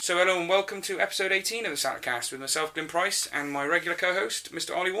So hello and welcome to episode 18 of the Satcast with myself, Glyn Price, and my regular co-host,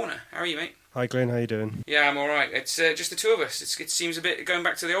 Mr. Ollie Warner. How are you, mate? Hi Glenn, how you doing? Yeah, I'm alright. It's just the two of us. It seems a bit going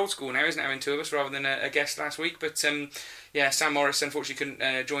back to the old school now, isn't it, having two of us rather than a guest last week. But yeah, Sam Morris unfortunately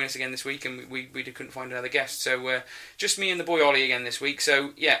couldn't join us again this week, and we couldn't find another guest. So just me and the boy Ollie again this week. So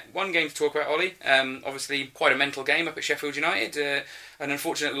yeah, one game to talk about, Ollie. Obviously quite a mental game up at Sheffield United. An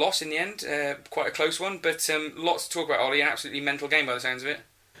unfortunate loss in the end, quite a close one, but lots to talk about, Ollie. An absolutely mental game by the sounds of it.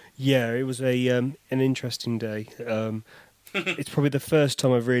 Yeah, it was an interesting day. It's probably the first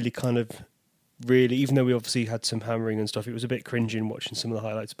time I've really even though we obviously had some hammering and stuff, it was a bit cringing watching some of the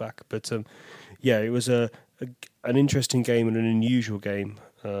highlights back. But yeah, it was an interesting game and an unusual game.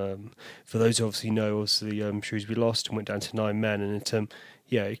 For those who obviously know, Shrewsbury lost and went down to 9 men, and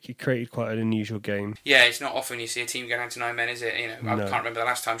it created quite an unusual game. Yeah, it's not often you see a team go down to 9 men, is it? I No. can't remember the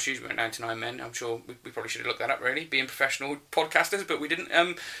last time Shrewsbury went down to 9 men. I'm sure we probably should have looked that up, really, being professional podcasters, but we didn't.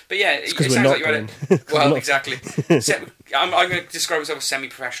 But yeah, it Because we're sounds not like you had going. well, exactly. I'm going to describe myself as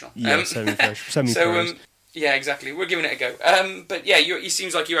semi-professional. Yeah, semi-pro. Yeah, exactly. We're giving it a go. But yeah, it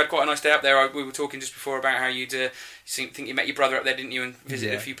seems like you had quite a nice day up there. We were talking just before about how you'd think you met your brother up there, didn't you, and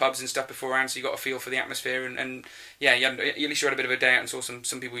visited a few pubs and stuff beforehand, so you got a feel for the atmosphere. And yeah, at least you had a bit of a day out and saw some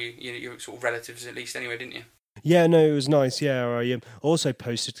people, your sort of relatives at least anyway, didn't you? Yeah, no, it was nice. Yeah, I also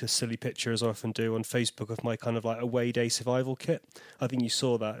posted a silly picture, as I often do, on Facebook of my kind of like away day survival kit. I think you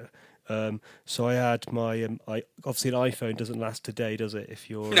saw that. So I had my, obviously an iPhone doesn't last a day, does it, if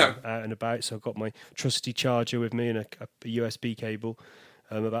you're No. out and about? So I've got my trusty charger with me and a USB cable,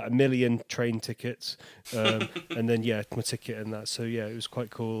 about 1 million train tickets, and then my ticket and that. So yeah, it was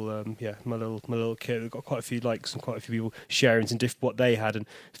quite cool. My little kit. Got quite a few likes and quite a few people sharing some what they had, and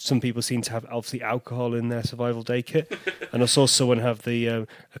some people seem to have obviously alcohol in their survival day kit. And I saw someone have a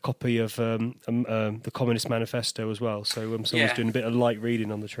copy of the Communist Manifesto as well. So someone's doing a bit of light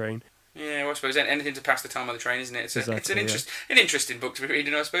reading on the train. Yeah, well, I suppose anything to pass the time on the train, isn't it? It's Exactly, an interesting book to be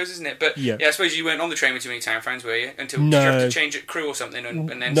reading, I suppose, isn't it? But yeah, I suppose you weren't on the train with too many town fans, were you? Did you have to change at crew or something, and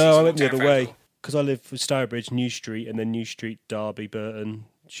then no, see I went the town other fans way because I live with Stourbridge, New Street, and then New Street, Derby, Burton,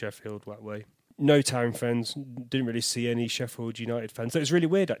 Sheffield, that way. No town fans, didn't really see any Sheffield United fans. So it was really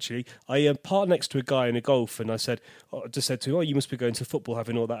weird, actually. I parked next to a guy in a Golf, and I just said to him, you must be going to football,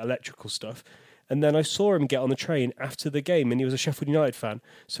 having all that electrical stuff. And then I saw him get on the train after the game, and he was a Sheffield United fan.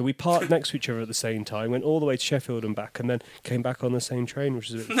 So we parked next to each other at the same time, went all the way to Sheffield and back, and then came back on the same train, which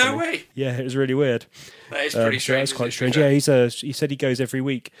is a bit No funny. way. Yeah, it was really weird. That is pretty strange. That's quite strange. Yeah, he said he goes every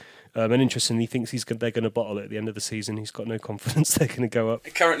week. And interestingly, he thinks they're going to bottle it at the end of the season. He's got no confidence they're going to go up.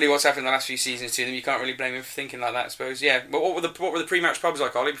 Currently, what's happened the last few seasons to them, you can't really blame him for thinking like that, I suppose. Yeah. But what were the pre-match pubs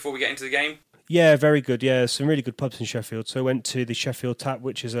like, Ollie, before we get into the game? Yeah, very good. Yeah, some really good pubs in Sheffield. So I went to the Sheffield Tap,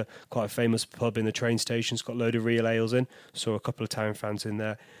 which is quite a famous pub in the train station. It's got a load of real ales in. Saw a couple of town fans in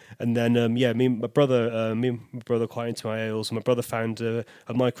there. And then, me and my brother are quite into my ales. And my brother found a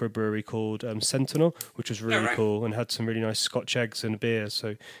microbrewery called Sentinel, which was really cool and had some really nice Scotch eggs and a beer.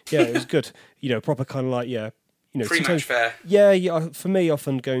 So, yeah, it was good. Proper kind of like, Pre-match fare. Yeah. For me,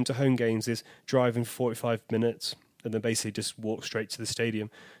 often going to home games is driving 45 minutes and then basically just walk straight to the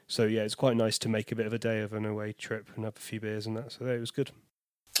stadium. So yeah, it's quite nice to make a bit of a day of an away trip and have a few beers and that. So yeah, it was good.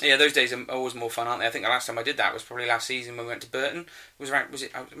 Yeah, those days are always more fun, aren't they? I think the last time I did that was probably last season when we went to Burton. It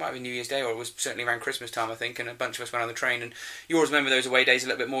might have been New Year's Day, or it was certainly around Christmas time, I think, and a bunch of us went on the train. And you always remember those away days a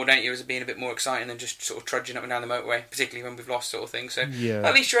little bit more, don't you, as being a bit more exciting than just sort of trudging up and down the motorway, particularly when we've lost sort of thing. So yeah.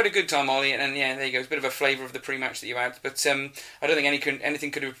 At least you had a good time, Ollie, and yeah, there you go. It's a bit of a flavour of the pre-match that you had. But I don't think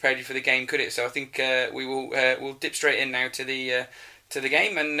anything could have prepared you for the game, could it? So I think we'll dip straight in now to the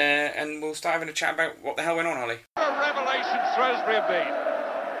game, and we'll start having a chat about what the hell went on, Ollie. A revelation Shrewsbury have been.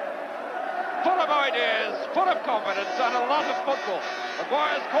 Full of ideas, full of confidence, and a lot of football.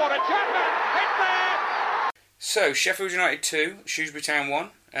 Maguire's corner, Chapman, it's there! So, Sheffield United 2, Shrewsbury Town 1.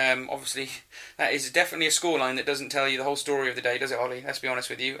 Obviously, that is definitely a scoreline that doesn't tell you the whole story of the day, does it, Ollie? Let's be honest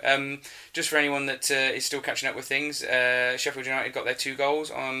with you. Just for anyone that is still catching up with things, Sheffield United got their 2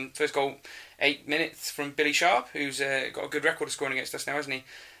 goals on first goal 8 minutes from Billy Sharp, who's got a good record of scoring against us now, hasn't he?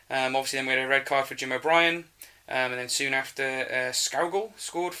 Obviously, then we had a red card for Jim O'Brien. And then soon after, Scougall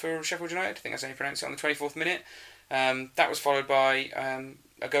scored for Sheffield United. I think that's how you pronounce it, on the 24th minute. That was followed by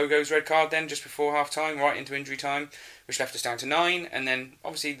a Go-Go's red card then, just before half-time, right into injury time, which left us down to 9. And then,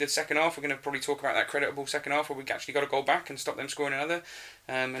 obviously, the second half, we're going to probably talk about that creditable second half, where we actually got a goal back and stopped them scoring another.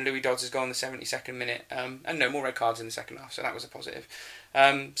 And Louis Dodds has gone the 72nd minute. And no more red cards in the second half, so that was a positive.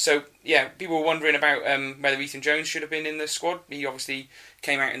 So, yeah, people were wondering about whether Ethan Jones should have been in the squad. He obviously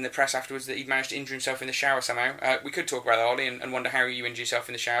came out in the press afterwards that he'd managed to injure himself in the shower somehow. We could talk about that, Ollie, and wonder how you injured yourself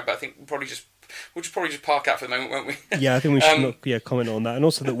in the shower, but I think we'll probably just we'll just probably just park that for the moment, won't we? Yeah, I think we should not, comment on that. And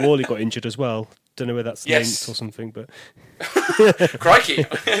also that Wally got injured as well. Don't know whether that's linked or something, but... Crikey.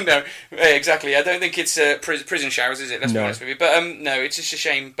 No, exactly. I don't think it's prison showers, is it? Let's be honest with you. But no, it's just a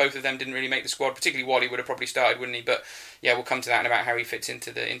shame both of them didn't really make the squad. Particularly Wally would have probably started, wouldn't he? But yeah, we'll come to that and about how he fits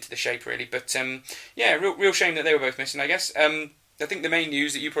into the shape, really. But yeah, real shame that they were both missing, I guess. I think the main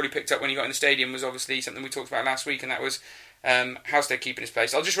news that you probably picked up when you got in the stadium was obviously something we talked about last week, and that was Halstead keeping his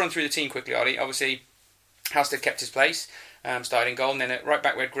place. I'll just run through the team quickly, Ollie. Obviously, Halstead kept his place, started in goal, and then at right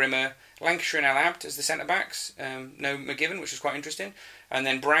back we had Grimmer, Lancashire and Al Abd as the centre-backs, no McGivern, which was quite interesting, and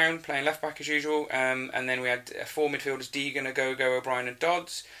then Brown playing left-back as usual, and then we had four midfielders, Deegan, Agogo, O'Brien and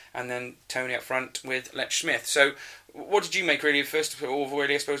Dodds, and then Tony up front with Lech Smith. So what did you make really, first of all,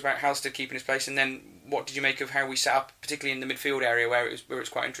 really, I suppose, about Halstead keeping his place, and then what did you make of how we set up, particularly in the midfield area where it was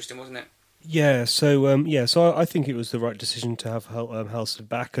quite interesting, wasn't it? Yeah, so I think it was the right decision to have Halstead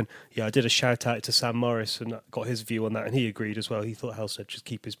back, and yeah, I did a shout out to Sam Morris and got his view on that, and he agreed as well. He thought Halstead should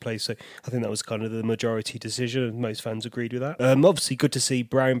keep his place, so I think that was kind of the majority decision, and most fans agreed with that. Obviously, good to see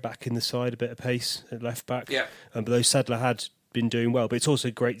Brown back in the side, a bit of pace at left back. Yeah. But though Sadler had been doing well, but it's also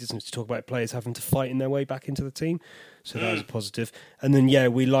great, isn't it, to talk about players having to fight in their way back into the team. So that was a positive. And then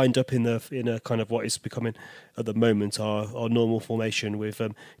we lined up in a kind of what is becoming at the moment our normal formation with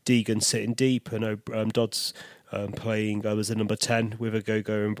Deegan sitting deep and Dodds playing as a number 10 with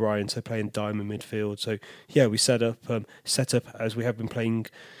Agogo and Brian, so playing diamond midfield. So yeah, we set up as we have been playing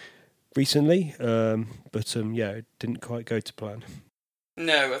recently, but it didn't quite go to plan.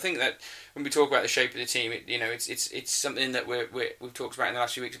 No, I think that when we talk about the shape of the team, it's something that we've talked about in the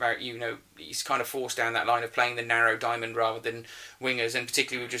last few weeks about, he's kind of forced down that line of playing the narrow diamond rather than wingers, and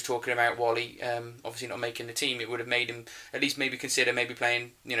particularly we were just talking about Wally obviously not making the team. It would have made him at least maybe consider maybe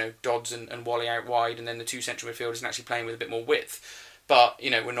playing Dodds and Wally out wide, and then the two central midfielders and actually playing with a bit more width. But,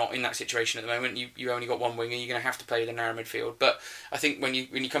 we're not in that situation at the moment. You only got one winger, you're going to have to play the narrow midfield. But I think when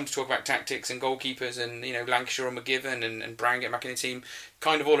you come to talk about tactics and goalkeepers and, Lancashire or McGivern and Brown getting back in the team,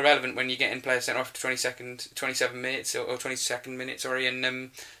 kind of all irrelevant when you get in players sent off after 27 minutes or 22nd minute,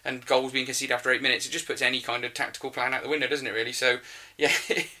 and goals being conceded after 8 minutes. It just puts any kind of tactical plan out the window, doesn't it, really? So, yeah,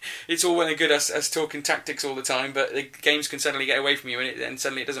 it's all well and good us talking tactics all the time, but the games can suddenly get away from you, and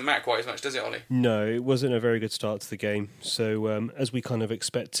suddenly it doesn't matter quite as much, does it, Ollie? No, it wasn't a very good start to the game. So, as we kind of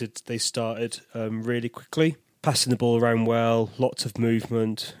expected, they started really quickly, passing the ball around well, lots of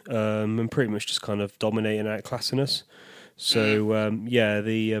movement, and pretty much just kind of dominating, outclassing us. So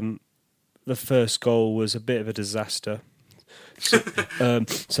the first goal was a bit of a disaster. So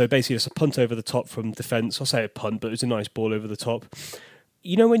basically, it's a punt over the top from defence. I'll say a punt, but it was a nice ball over the top.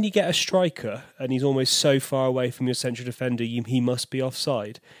 When you get a striker and he's almost so far away from your central defender, he must be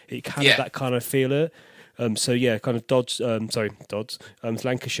offside. It kind of that kind of feel it. Dodds.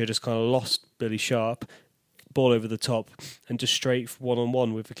 Lancashire just kind of lost Billy Sharp, ball over the top, and just straight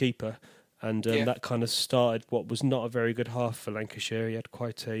 1-on-1 with the keeper. And that kind of started what was not a very good half for Lancashire. He had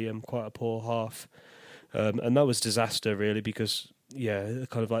quite a poor half, and that was disaster really, because kind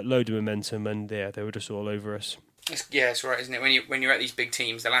of like load of momentum, and they were just all over us. It's right, isn't it? When you're at these big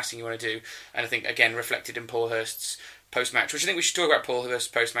teams, the last thing you want to do, and I think again reflected in Paul Hurst's post-match, which I think we should talk about Paul Hurst's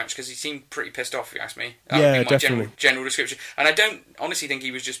post-match, because he seemed pretty pissed off, if you ask me. That would be my definitely. General description. And I don't honestly think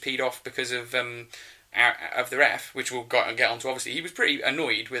he was just peed off because of the ref, which we'll get onto. Obviously, he was pretty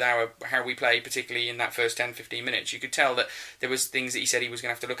annoyed with how we played, particularly in that first 10-15 minutes. You could tell that there was things that he said he was going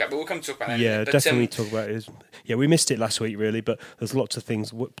to have to look at, but we'll come to talk about that. Yeah, definitely talk about it. We missed it last week, really, but there's lots of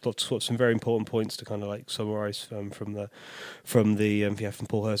things, some very important points to kind of like summarise from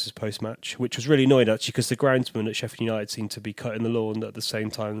Paul Hurst's post match, which was really annoying actually, because the groundsman at Sheffield United seemed to be cutting the lawn at the same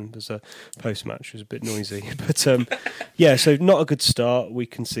time as a post match. It was a bit noisy, but so not a good start. We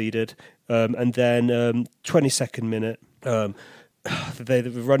conceded. And then 22nd minute, they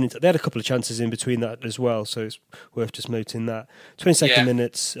were running. They had a couple of chances in between that as well, so it's worth just noting that. 22nd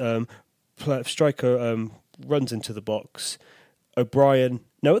minutes, striker runs into the box. O'Brien.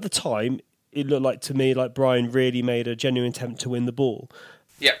 Now at the time, it looked like to me like Brian really made a genuine attempt to win the ball.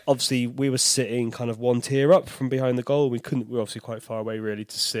 Yeah. Obviously, we were sitting kind of one tier up from behind the goal. We were obviously quite far away really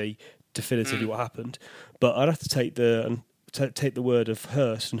to see definitively what happened. But I'd have to take the word of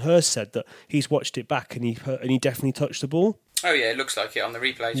Hurst, and Hurst said that he's watched it back and he definitely touched the ball. Oh yeah, it looks like it on the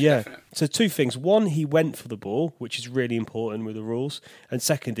replays. Yeah. Definitely. So two things: one, he went for the ball, which is really important with the rules, and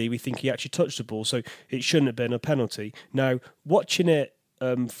secondly, we think he actually touched the ball, so it shouldn't have been a penalty. Now, watching it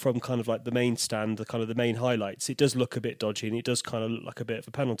from kind of like the main stand, the main highlights, it does look a bit dodgy and it does kind of look like a bit of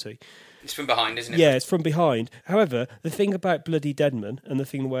a penalty. It's from behind, isn't it? Yeah, it's from behind. However, the thing about bloody Deadman, and the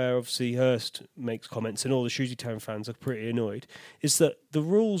thing where obviously Hurst makes comments and all the Shrewsbury Town fans are pretty annoyed, is that the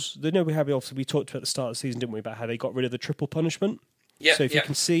rules, we talked about at the start of the season, didn't we, about how they got rid of the triple punishment? Yeah, so if you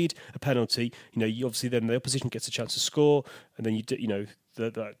concede a penalty, you obviously then the opposition gets a chance to score, and then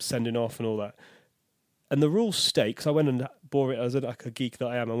the sending off and all that. And the rules state, because I went and bore it as a geek that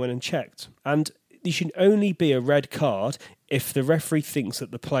I am, I went and checked, and there should only be a red card if the referee thinks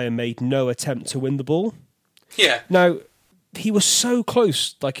that the player made no attempt to win the ball. Yeah. Now, he was so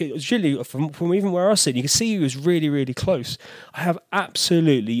close. Like, it was really, from even where I was sitting, you can see he was really, really close. I have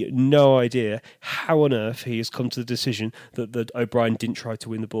absolutely no idea how on earth he has come to the decision that O'Brien didn't try to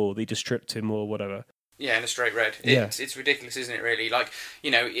win the ball, that he just stripped him or whatever. Yeah, in a straight red. It's ridiculous, isn't it, really? Like,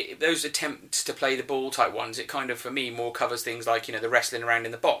 those attempts to play the ball type ones, it kind of, for me, more covers things like, the wrestling around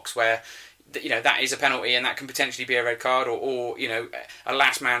in the box, where that is a penalty and that can potentially be a red card, or a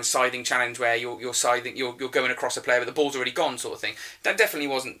last man scything challenge where you're going across a player but the ball's already gone, sort of thing. That definitely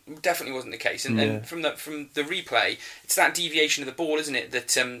wasn't the case. And from the replay, it's that deviation of the ball, isn't it,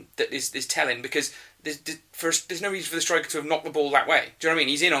 that is telling, because there's no reason for the striker to have knocked the ball that way. Do you know what I mean?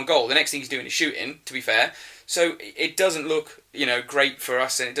 He's in on goal. The next thing he's doing is shooting, to be fair. So it doesn't look great for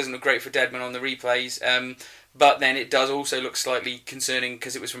us, and it doesn't look great for Deadman on the replays. But then it does also look slightly concerning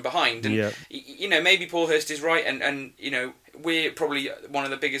because it was from behind. And, maybe Paul Hurst is right, and we're probably one of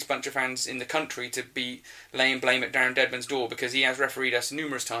the biggest bunch of fans in the country to be laying blame at Darren Deadman's door, because he has refereed us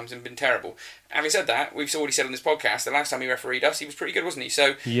numerous times and been terrible. Having said that, we've already said on this podcast, the last time he refereed us, he was pretty good, wasn't he?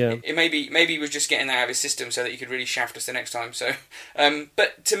 So it maybe he was just getting that out of his system so that he could really shaft us the next time. So,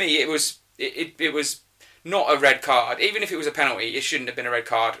 but to me, it was not a red card. Even if it was a penalty, it shouldn't have been a red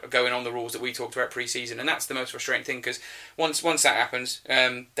card going on the rules that we talked about pre-season, and that's the most frustrating thing, because once that happens,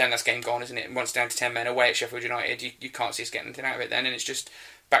 then that's game gone, isn't it? And once down to 10 men away at Sheffield United, you can't see us getting anything out of it then, and it's just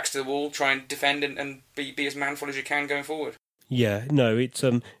backs to the wall, try and defend and be as manful as you can going forward. Yeah, no, it's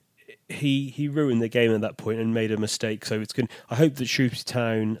he ruined the game at that point and made a mistake, so it's good. I hope that Shrewsbury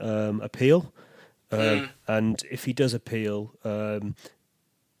Town appeal, and if he does appeal,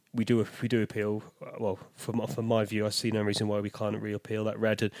 we do appeal. Well, from my view, I see no reason why we can't reappeal that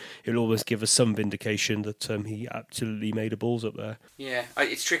red, and it'll always give us some vindication that he absolutely made a balls up there. Yeah,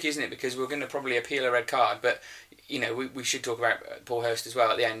 it's tricky, isn't it? Because we're going to probably appeal a red card, but we should talk about Paul Hurst as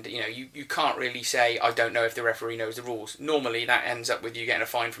well at the end. You can't really say, I don't know if the referee knows the rules. Normally that ends up with you getting a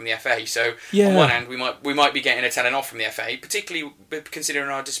fine from the FA. So on one hand, we might be getting a telling off from the FA, particularly considering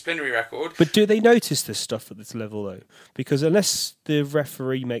our disciplinary record. But do they notice this stuff at this level though? Because unless the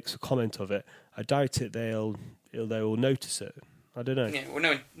referee makes a comment of it, I doubt it they'll notice it. I don't know. Yeah,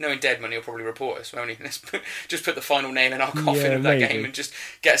 well, knowing Deadman, he'll probably report us, won't he? Let's just put the final nail in our coffin of that game and just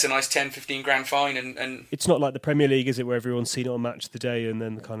get us a nice 10-15 grand fine. And it's not like the Premier League, is it, where everyone's seen it on Match of the Day and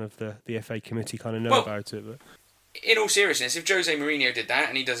then kind of the FA committee kind of know about it. But in all seriousness, if Jose Mourinho did that,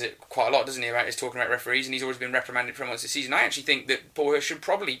 and he does it quite a lot, doesn't he, about his talking about referees, and he's always been reprimanded for once this season, I actually think that Paul Hurst should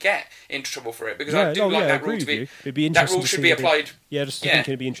probably get into trouble for it, because I do like that rule to be. It'd be interesting. That rule should be applied. Thinking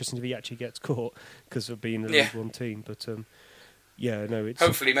it'd be interesting if he actually gets caught because of being the League One team, but.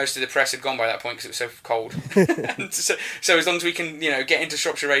 Hopefully most of the press had gone by that point because it was so cold. And so as long as we can, get into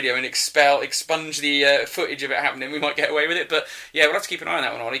Shropshire Radio and expunge the footage of it happening, we might get away with it. But yeah, we'll have to keep an eye on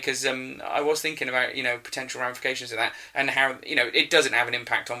that one, Ollie, because I was thinking about potential ramifications of that and how it doesn't have an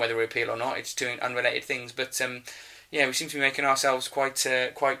impact on whether we appeal or not. It's two unrelated things, but we seem to be making ourselves quite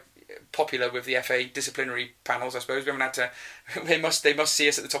popular with the FA disciplinary panels. I suppose we haven't had to. They must see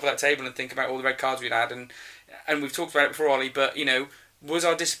us at the top of that table and think about all the red cards we'd had and we've talked about it before, Ollie, but, was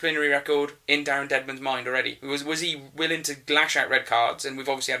our disciplinary record in Darren Deadman's mind already? Was he willing to lash out red cards? And we've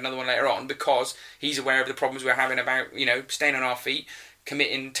obviously had another one later on because he's aware of the problems we're having about, staying on our feet,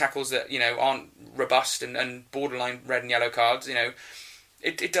 committing tackles that, aren't robust and borderline red and yellow cards,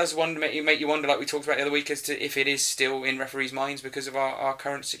 It does make you wonder, like we talked about the other week, as to if it is still in referees' minds because of our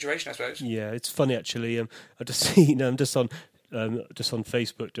current situation, I suppose. Yeah, it's funny, actually. I've just seen, just on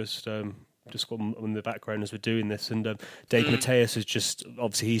Facebook, just got in the background as we're doing this, and Dave Mateus is just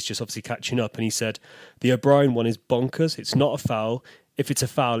obviously catching up, and he said the O'Brien one is bonkers. It's not a foul. If it's a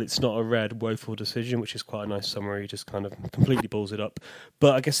foul, it's not a red, woeful decision, which is quite a nice summary. He just kind of completely balls it up.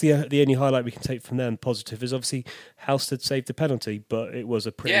 But I guess the only highlight we can take from them positive is obviously Halstead saved the penalty, but it was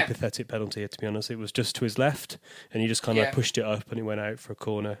a pretty pathetic penalty, to be honest. It was just to his left, and he just kind of pushed it up, and it went out for a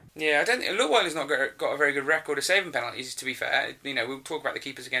corner. Yeah, I don't think Lutweiler's not got a very good record of saving penalties, to be fair. We'll talk about the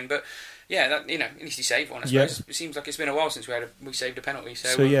keepers again, but yeah, that, at least he saved one, I suppose. It seems like it's been a while since we saved a penalty.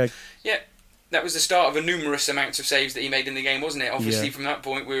 So yeah. that was the start of a numerous amounts of saves that he made in the game, wasn't it? Obviously, Yeah. from that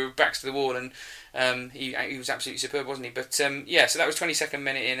point, we were backs to the wall, and he was absolutely superb, wasn't he? But yeah, so that was 22nd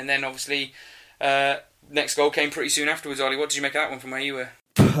minute in, and then obviously next goal came pretty soon afterwards. Ollie, what did you make of that one from where you were?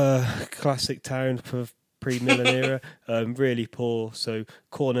 Classic Town for pre-Milan era. Really poor. So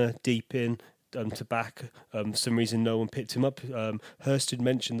corner deep in. To back, for some reason no one picked him up. Hurst had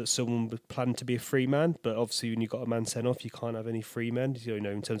mentioned that someone was planned to be a free man, but obviously when you've got a man sent off, you can't have any free men,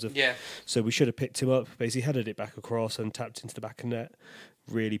 in terms of... Yeah. So we should have picked him up, basically headed it back across and tapped into the back of net.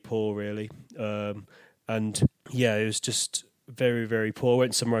 Really poor, really. And yeah, it was just very, very poor. I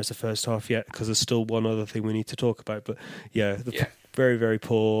won't summarise the first half yet, because there's still one other thing we need to talk about, but very, very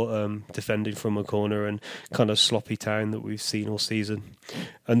poor defending from a corner and kind of sloppy Town that we've seen all season.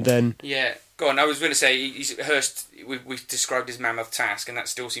 And then... Yeah, go on. I was going to say, Hurst, we've described his mammoth task, and that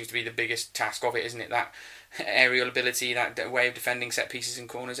still seems to be the biggest task of it, isn't it? That aerial ability, that way of defending set pieces and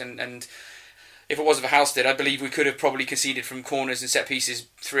corners. And if it wasn't for Halstead, I believe we could have probably conceded from corners and set pieces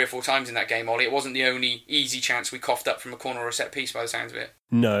 3 or 4 times in that game, Ollie. It wasn't the only easy chance we coughed up from a corner or a set piece by the sounds of it.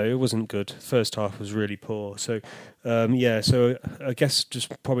 No, it wasn't good. First half was really poor. So, so I guess just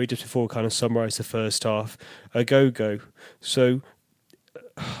before we kind of summarise the first half, a go-go. So,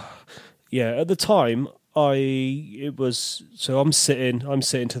 at the time, I'm sitting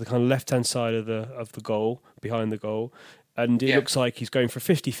to the kind of left-hand side of the goal, behind the goal, and it looks like he's going for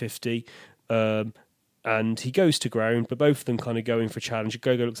 50-50. And he goes to ground, but both of them kind of going for challenge.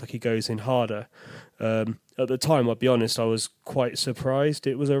 Gogo looks like he goes in harder. At the time, I'll be honest, I was quite surprised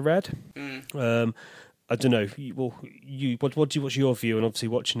it was a red. I don't know. What's your view? And obviously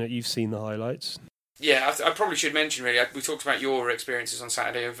watching it, you've seen the highlights. Yeah, I probably should mention, really, we talked about your experiences on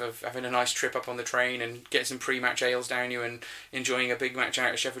Saturday of having a nice trip up on the train and getting some pre-match ales down you and enjoying a big match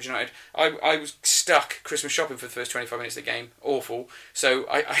out at Sheffield United. I was stuck Christmas shopping for the first 25 minutes of the game. Awful. So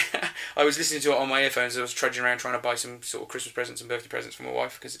I was listening to it on my earphones as I was trudging around trying to buy some sort of Christmas presents and birthday presents for my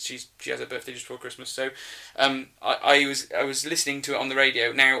wife, because she has her birthday just before Christmas. So I was listening to it on the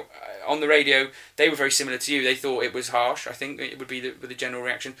radio. Now, on the radio, they were very similar to you. They thought it was harsh. I think it would be the general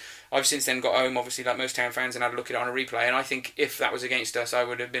reaction. I've since then got home, obviously, like most Town fans, and had a look at it on a replay, and I think if that was against us, I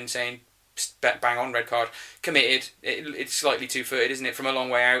would have been saying bang on, red card, committed. It's slightly two-footed, isn't it, from a long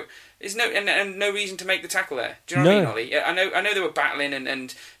way out. There's no reason to make the tackle there. Do you know what I mean, Ollie? I know they were battling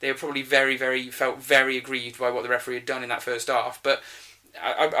and they were probably felt very aggrieved by what the referee had done in that first half, but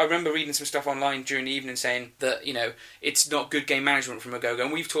I remember reading some stuff online during the evening saying that, it's not good game management from Agogo,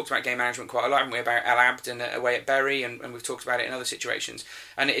 and we've talked about game management quite a lot, haven't we, about Al Abd and away at Bury, and we've talked about it in other situations,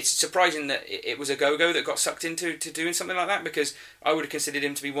 and it's surprising that it was Agogo that got sucked into doing something like that, because I would have considered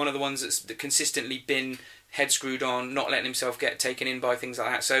him to be one of the ones that's consistently been head screwed on, not letting himself get taken in by things like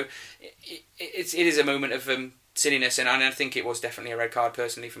that. So it is a moment of silliness, and I think it was definitely a red card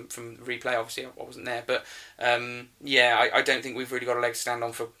personally from the replay. Obviously, I wasn't there, but I don't think we've really got a leg to stand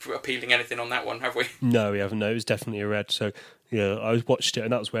on for appealing anything on that one, have we? No, we haven't. No, it was definitely a red. So I watched it,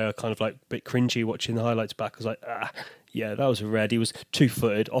 and that was where I kind of like a bit cringy watching the highlights back. I was like, that was a red. He was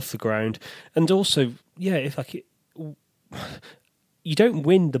two-footed off the ground, and also, you don't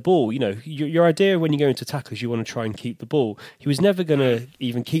win the ball. Your idea when you go into tackle is you want to try and keep the ball. He was never going to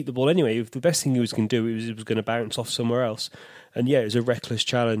even keep the ball anyway. The best thing he was going to do was it was going to bounce off somewhere else. And it was a reckless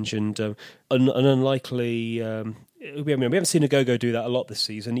challenge and an unlikely. We haven't seen Agogo do that a lot this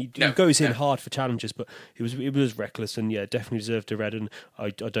season. He goes in hard for challenges, but it was reckless and definitely deserved a red. And I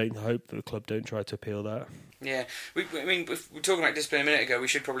don't hope that the club don't try to appeal that. Yeah, if we're talking about discipline a minute ago, we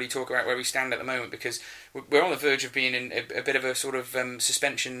should probably talk about where we stand at the moment, because we're on the verge of being in a bit of a sort of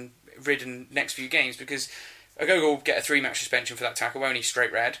suspension-ridden next few games, because Agogo will get a 3-match suspension for that tackle, only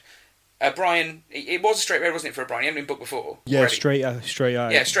straight red. Brian, it was a straight red, wasn't it, for Brian? He hadn't been booked before. Yeah, already. straight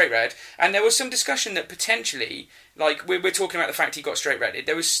eye. Yeah, straight red. And there was some discussion that potentially, like, we're talking about the fact he got straight red.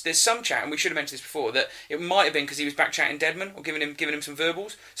 There's some chat, and we should have mentioned this before, that it might have been because he was back chatting Deadman or giving him some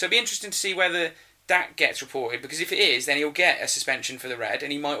verbals. So it'd be interesting to see whether that gets reported, because if it is, then he'll get a suspension for the red,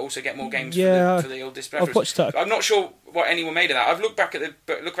 and he might also get more games for the old discipline. I've watched that. I'm not sure what anyone made of that. I've looked back at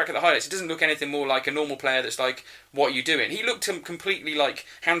the highlights. It doesn't look anything more like a normal player that's like, what are you doing? He looked completely like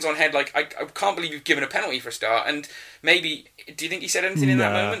hands on head, like I can't believe you've given a penalty for a start. And maybe, do you think he said anything in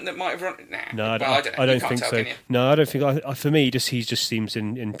that moment that might have run? No, I don't know. I don't think so. No, I don't think. For me, he just seems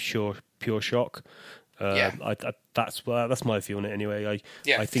in pure shock. That's my view on it anyway.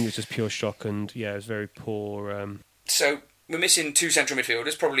 I think it's just pure shock, and it was very poor. So we're missing 2 central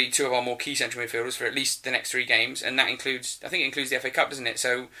midfielders, probably 2 of our more key central midfielders for at least the next 3 games, and that includes, I think it includes the FA Cup, doesn't it?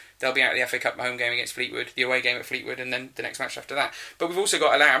 So they'll be out of the FA Cup home game against Fleetwood, the away game at Fleetwood, and then the next match after that. But we've also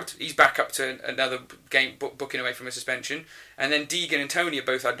got Alabd, he's back up to another game booking away from a suspension, and then Deegan and Tony have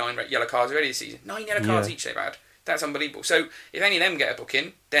both had 9 yellow cards already this season. 9 yellow cards each they've had. That's unbelievable. So if any of them get a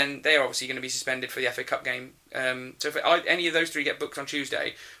booking, then they're obviously going to be suspended for the FA Cup game. So if any of those 3 get booked on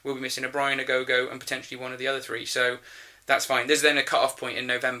Tuesday, we'll be missing O'Brien, Agogo, and potentially one of the other 3. So that's fine. There's then a cut-off point in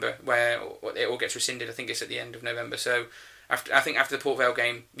November where it all gets rescinded. I think it's at the end of November. So after the Port Vale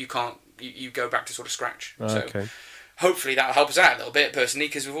game, you go back to sort of scratch. Okay. So hopefully that'll help us out a little bit personally,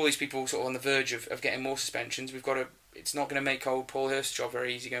 because with all these people sort of on the verge of getting more suspensions, it's not going to make old Paul Hurst's job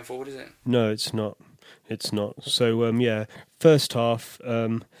very easy going forward, is it? No, it's not. It's not. So first half,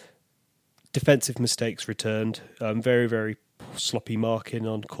 defensive mistakes returned. Very, very sloppy marking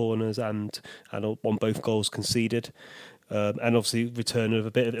on corners and on both goals conceded. And obviously return of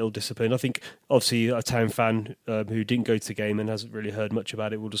a bit of ill discipline. I think obviously a Town fan who didn't go to the game and hasn't really heard much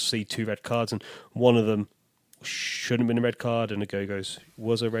about it will just see 2 red cards, and one of them shouldn't have been a red card, and Agogo's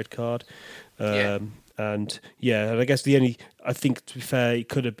was a red card. And I guess I think to be fair, it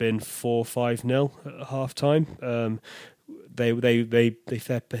could have been 4-5-0 at half time.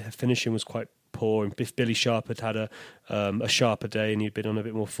 Their finishing was quite poor, and if Billy Sharp had a sharper day and he'd been on a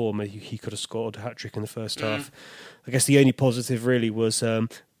bit more form, he could have scored a hat-trick in the first half. I guess the only positive really was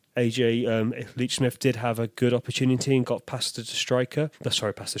AJ Leach-Smith did have a good opportunity and got past the defender,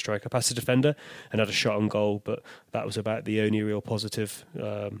 and had a shot on goal, but that was about the only real positive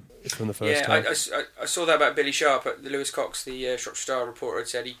from the first half. I saw that about Billy Sharp. Lewis Cox, the Shropshire Star reporter, had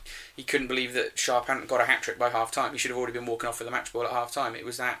said he couldn't believe that Sharp hadn't got a hat-trick by half-time. He should have already been walking off with the match ball at half-time. It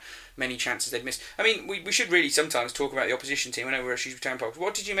was that many chances they'd missed. I mean, we should really sometimes talk about the opposition team. I know we're a Shrewsbury Town podcast.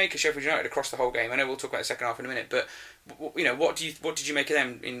 What did you make of Sheffield United across the whole game? I know we'll talk about the second half in a minute, but what did you make of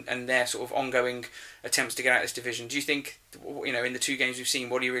them and their sort of ongoing attempts to get out of this division? Do you think, in the 2 games we've seen,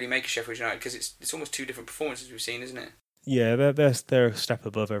 what do you really make of Sheffield United? Because it's almost 2 different performances we've seen, isn't it? Yeah, they're a step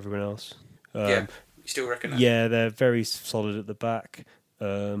above everyone else. You still reckon that? Yeah, they're very solid at the back.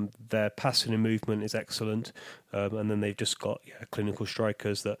 Their passing and movement is excellent, and then they've just got clinical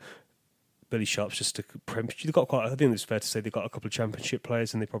strikers that. Billy Sharp's just they've got I think it's fair to say they've got a couple of championship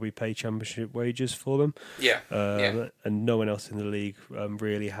players and they probably pay championship wages for them. And no one else in the league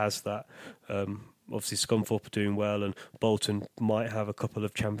really has that. Obviously Scunthorpe are doing well, and Bolton might have a couple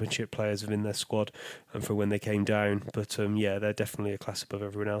of championship players within their squad from when they came down, but they're definitely a class above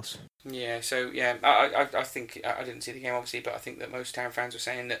everyone else. I think I didn't see the game obviously, but I think that most Town fans were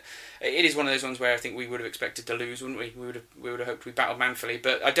saying that it is one of those ones where I think we would have expected to lose, wouldn't we? We would have hoped we battled manfully,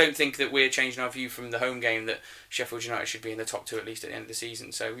 but I don't think that we're changing our view from the home game that Sheffield United should be in the top 2 at least at the end of the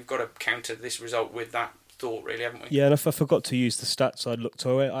season. So we've got to counter this result with that thought, really, haven't we? Yeah, and if I forgot to use the stats I'd looked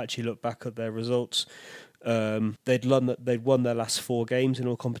to, I actually looked back at their results. They'd won their last 4 games in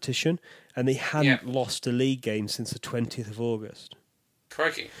all competition, and they hadn't lost a league game since the 20th of August.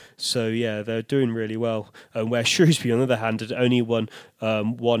 Crikey. So they're doing really well. Where Shrewsbury, on the other hand, had only won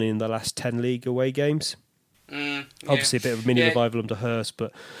one in the last 10 league away games. Obviously a bit of a mini revival under Hurst,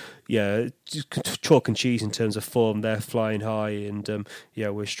 but just chalk and cheese in terms of form. They're flying high, and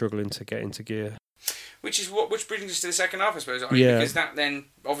we're struggling to get into gear. Which brings us to the second half, I suppose, because that then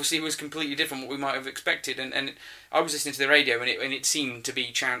obviously was completely different from what we might have expected. And I was listening to the radio, and it seemed to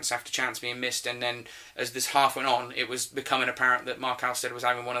be chance after chance being missed. And then as this half went on, it was becoming apparent that Mark Alstead was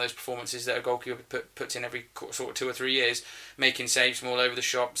having one of those performances that a goalkeeper puts in every sort of 2 or 3 years, making saves from all over the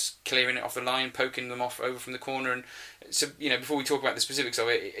shops, clearing it off the line, poking them off over from the corner. And so, before we talk about the specifics of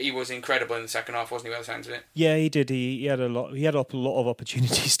it, he was incredible in the second half, wasn't he, by the sounds of it? Yeah, he did. He had a lot of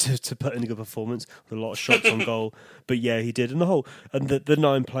opportunities to put in a good performance, with a lot of shots on goal. But he did. And the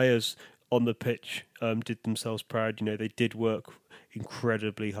 9 players on the pitch did themselves proud. They did work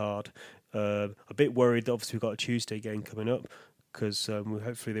incredibly hard. A bit worried that obviously we've got a Tuesday game coming up, because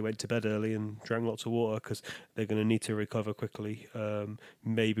hopefully they went to bed early and drank lots of water, because they're going to need to recover quickly.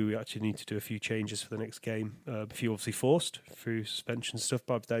 Maybe we actually need to do a few changes for the next game. A few obviously forced through suspension stuff,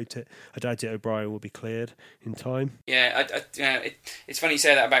 but I doubt it O'Brien will be cleared in time. Yeah, it's funny you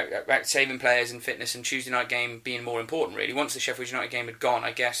say that about saving players and fitness, and Tuesday night game being more important, really. Once the Sheffield United game had gone,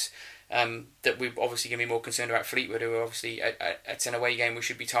 I guess that we're obviously going to be more concerned about Fleetwood, who are obviously it's an away game we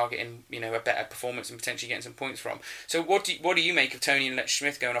should be targeting, a better performance and potentially getting some points from. So what do you make of Tony and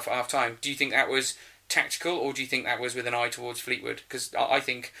Leicester-Smith going off at half time? Do you think that was tactical, or do you think that was with an eye towards Fleetwood? Because I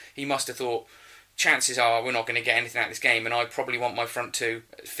think he must have thought, chances are we're not going to get anything out of this game, and I probably want my front 2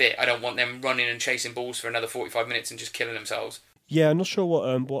 fit. I don't want them running and chasing balls for another 45 minutes and just killing themselves. Yeah, I'm not sure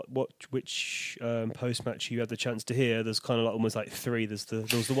which post match you had the chance to hear. There's kind of like almost like three. There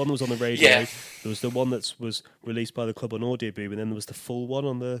was the one that was on the radio. Yeah. There was the one that was released by the club on Audio Boom, and then there was the full one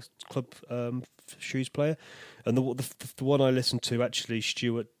on the club Shoes Player. And the one I listened to, actually,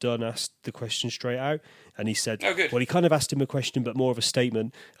 Stuart Dunn asked the question straight out, and he said, "Oh, good." Well, he kind of asked him a question, but more of a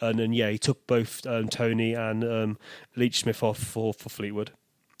statement. And then he took both Tony and Leach Smith off for Fleetwood.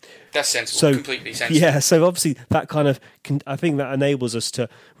 That's sensible, completely sensible. Yeah, so obviously that kind of, I think that enables us to.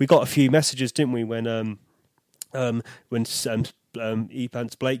 We got a few messages, didn't we, when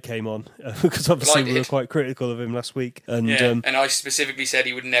Evans Blake came on, because obviously we were quite critical of him last week. And and I specifically said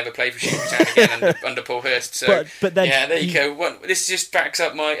he would never play for Shrewsbury Town again under Paul Hurst. So, but then, yeah, there you go. This just backs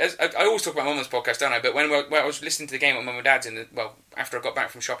up my. I always talk about Mum on this podcast, don't I? But when I was listening to the game at Mum and Dad's, after I got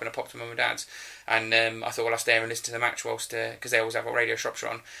back from shopping, I popped to Mum and Dad's, and I thought, well, I'll stay there and listen to the match whilst, because they always have a Radio Shropshire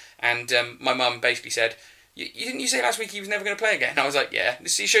on. And my mum basically said, Didn't you say last week he was never going to play again? And I was like, yeah.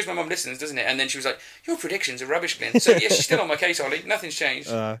 This shows my mum listens, doesn't it? And then she was like, your predictions are rubbish, Glyn. So, yeah, she's still on my case, Ollie. Nothing's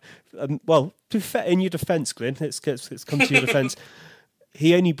changed. Well, in your defence, Glyn, let's come to your defence.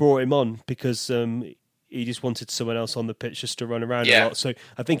 He only brought him on because he just wanted someone else on the pitch just to run around a lot. So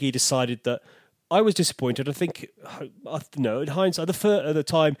I think he decided that. I was disappointed. I think, in hindsight, at the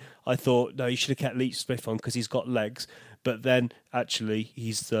time, I thought, no, you should have kept Leach Smith on because he's got legs. But then, actually,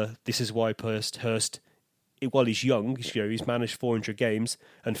 this is why Hurst, while he's young, he's managed 400 games,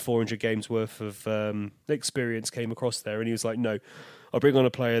 and 400 games worth of experience came across there. And he was like, no, I'll bring on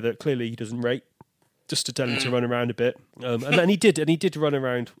a player that clearly he doesn't rate, just to tell him to run around a bit. And then he did run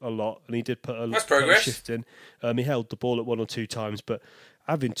around a lot, and he did put a shift in. He held the ball at 1 or 2 times, but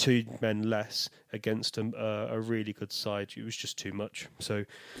having 2 men less against a really good side, it was just too much. So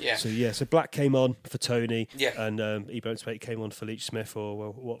Black came on for Tony, and Ebone Spate came on for Leach Smith,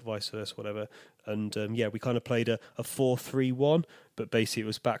 or vice versa, whatever. And we kind of played a 4-3-1, but basically it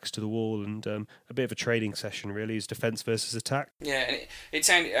was backs to the wall and a bit of a training session, really. It was defence versus attack. Yeah, and it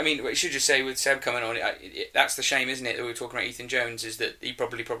sounded. I mean, we should just say with Seb coming on, that's the shame, isn't it? That we were talking about Ethan Jones, is that he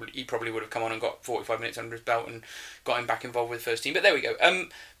probably would have come on and got 45 minutes under his belt and got him back involved with the first team. But there we go.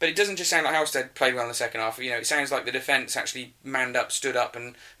 But it doesn't just sound like Halstead played well in the second half. It sounds like the defence actually manned up, stood up,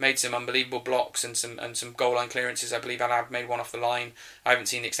 and made some unbelievable blocks and some goal line clearances. I believe Alab made one off the line. I haven't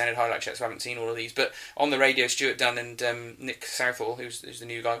seen the extended highlights yet, so I haven't seen all of these. But on the radio, Stuart Dunn and Nick Southall, who's the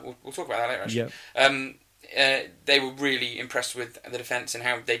new guy, we'll talk about that later, actually. Yeah. They were really impressed with the defence and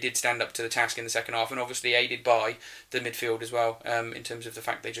how they did stand up to the task in the second half, and obviously aided by the midfield as well, in terms of the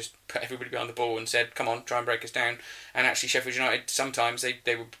fact they just put everybody behind the ball and said, come on, try and break us down. And actually Sheffield United, sometimes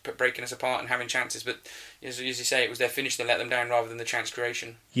they were breaking us apart and having chances, but as you say, it was their finish that let them down rather than the chance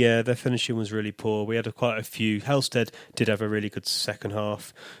creation. Yeah, their finishing was really poor. We had quite a few. Halstead did have a really good second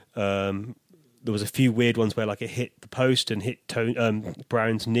half. There was a few weird ones where it hit the post and hit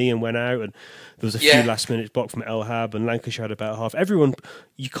Brown's knee and went out, and there was a few last minute block from El Hab, and Lancashire had about half. Everyone,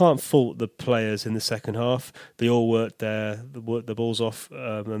 you can't fault the players in the second half. They all worked the balls off,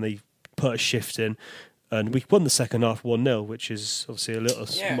 and they put a shift in, and we won the second half 1-0, which is obviously a little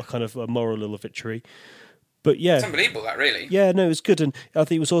kind of a moral little victory. But yeah, it's unbelievable that, really. Yeah, no, it was good, and I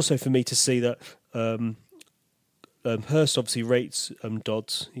think it was also for me to see that. Hurst obviously rates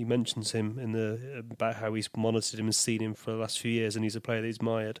Dodds. He mentions him about how he's monitored him and seen him for the last few years, and he's a player that he's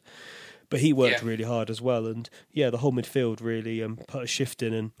admired. But he worked really hard as well, and the whole midfield really put a shift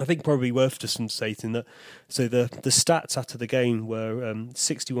in. And I think probably worth just stating that. So the stats after the game were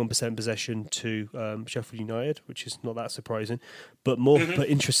 61% possession to Sheffield United, which is not that surprising. But but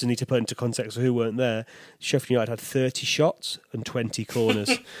interestingly, to put into context for who weren't there, Sheffield United had 30 shots and 20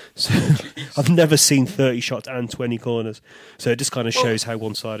 corners. So I've never seen 30 shots and 20 corners. So it just kind of shows how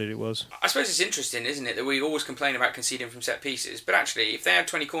one-sided it was. I suppose it's interesting, isn't it, that we always complain about conceding from set pieces, but actually, if they had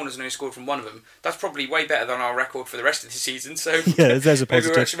 20 corners and only scored from one of them, that's probably way better than our record for the rest of the season. So there's a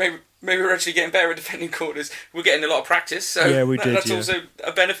positive. Maybe we're actually getting better at defending corners. We're getting a lot of practice, so that's also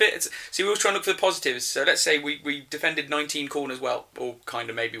a benefit. See, we always try and look for the positives. So let's say we defended 19 corners well, or kind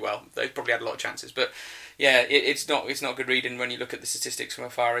of maybe well. They probably had a lot of chances, but it's not good reading when you look at the statistics from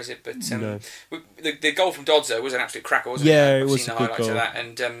afar, is it? But the goal from Dodds was an absolute cracker, wasn't it? Yeah, it was a good goal. I've seen the highlights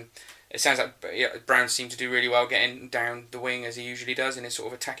of that, and it sounds like Brown seemed to do really well getting down the wing as he usually does in his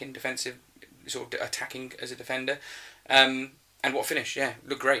sort of attacking as a defender. And what finish? Yeah,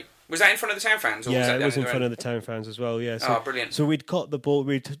 looked great. Was that in front of the town fans? Or it was in front of the town fans as well. Yeah. So, brilliant. So we'd got the ball.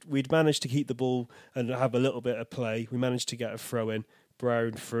 We'd managed to keep the ball and have a little bit of play. We managed to get a throw in.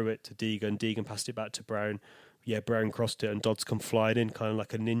 Brown threw it to Deegan. Deegan passed it back to Brown. Brown crossed it and Dodds come flying in, kind of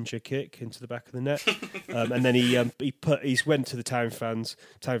like a ninja kick into the back of the net. And then he went to the Town fans.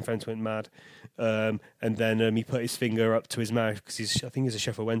 Town fans went mad. And then he put his finger up to his mouth because I think he's a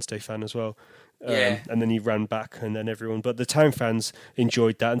Sheffield Wednesday fan as well. And then he ran back, and then everyone. But the Town fans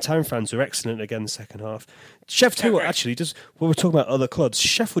enjoyed that, and Town fans were excellent again the second half. Actually, just when we're talking about other clubs,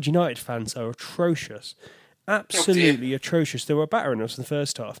 Sheffield United fans are atrocious, absolutely atrocious. They were battering us in the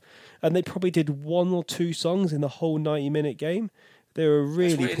first half, and they probably did 1 or 2 songs in the whole 90-minute game. They were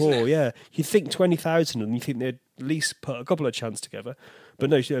really poor. Yeah, you'd think 20,000, and you think they'd at least put a couple of chants together.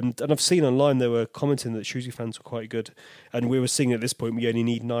 But no, and I've seen online they were commenting that Shrewsbury fans were quite good, and we were seeing at this point we only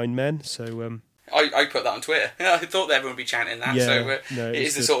need 9 men. So. I put that on Twitter. I thought everyone would be chanting that. It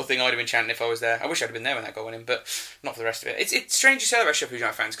is the sort of thing I'd have been chanting if I was there. I wish I'd have been there when that goal went in, but not for the rest of it. It's strange you say that about Sheffield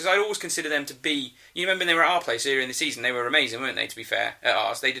United fans, because I always consider them to be... You remember when they were at our place earlier in the season, they were amazing, weren't they, to be fair, at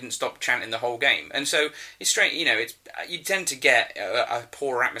ours. They didn't stop chanting the whole game. And so it's strange, you tend to get a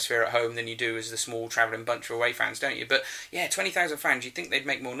poorer atmosphere at home than you do as the small travelling bunch of away fans, don't you? But yeah, 20,000 fans, you'd think they'd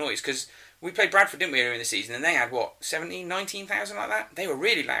make more noise, because... We played Bradford, didn't we, earlier in the season, and they had, 17, 19,000 like that? They were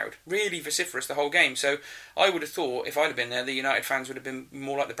really loud, really vociferous the whole game. So I would have thought, if I'd have been there, the United fans would have been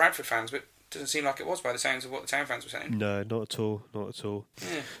more like the Bradford fans, but it doesn't seem like it was by the sounds of what the Town fans were saying. No, not at all.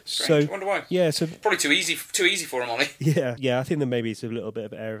 Yeah, strange. I wonder why. Yeah, so probably too easy for them, Ollie. Yeah, I think that maybe it's a little bit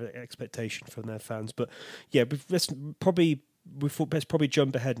of air of expectation from their fans, but yeah, let's probably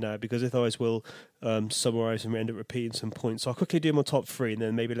jump ahead now, because otherwise we'll summarise and we end up repeating some points. So I'll quickly do my top 3, and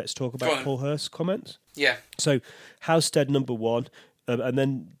then maybe let's talk about Paul Hurst's comments. Yeah. So Halstead number 1, and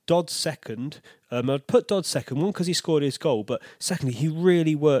then Dodds second. I'd put Dodds second, one because he scored his goal, but secondly he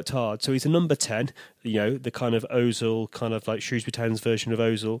really worked hard. So he's a number 10, the kind of Ozil, kind of like Shrewsbury Town's version of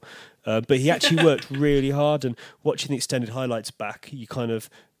Ozil, but he actually worked really hard. And watching the extended highlights back,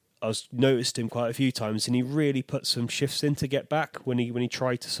 I noticed him quite a few times, and he really put some shifts in to get back when he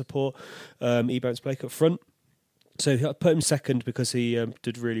tried to support Ebanks Blake up front. So I put him second because he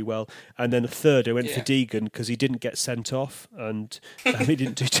did really well, and then a third I went for Deegan because he didn't get sent off and he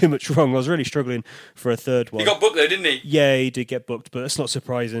didn't do too much wrong. I was really struggling for a third one. He got booked though, didn't he? Yeah, he did get booked, but that's not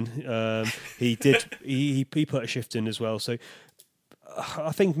surprising. He did. He put a shift in as well. So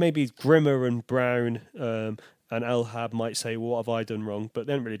I think maybe Grimmer and Brown. And El Hab might say, well, what have I done wrong? But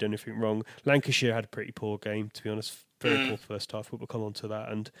they haven't really done anything wrong. Lancashire had a pretty poor game, to be honest. Very poor first half, but we'll come on to that.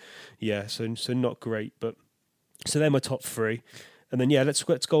 And yeah, so not great. But so they're my top 3. And then let's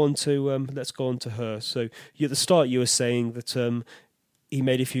go on to her. So at the start you were saying that he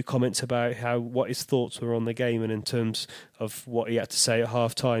made a few comments about what his thoughts were on the game and in terms of what he had to say at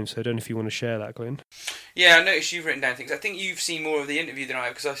half time. So I don't know if you want to share that, Glenn. Yeah, I noticed you've written down things. I think you've seen more of the interview than I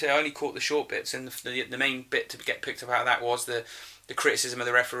have, because I only caught the short bits, and the main bit to get picked up out of that was the criticism of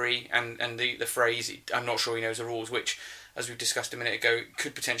the referee and the phrase, I'm not sure he knows the rules, which, as we've discussed a minute ago,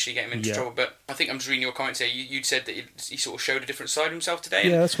 could potentially get him into trouble. But I think I'm just reading your comments here. You'd said that he sort of showed a different side of himself today.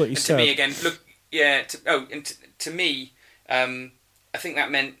 Yeah, that's what you said. To me, again, to me, I think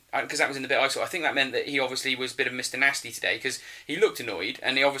that meant, because that was in the bit I saw, I think that meant that he obviously was a bit of Mr. Nasty today, because he looked annoyed,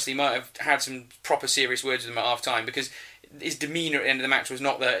 and he obviously might have had some proper serious words with him at half time, because his demeanour at the end of the match was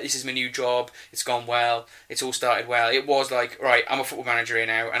not that this is my new job, it's gone well, it's all started well. It was like, right, I'm a football manager here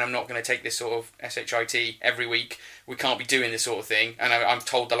now, and I'm not going to take this sort of SHIT every week. We can't be doing this sort of thing, and I'm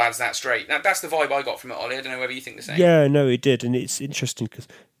told the lads that straight. That's the vibe I got from it, Ollie. I don't know whether you think the same. Yeah, no, it did, and it's interesting because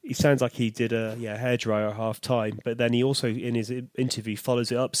he sounds like he did a hairdryer at half time, but then he also in his interview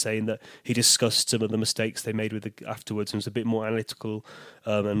follows it up saying that he discussed some of the mistakes they made with afterwards and was a bit more analytical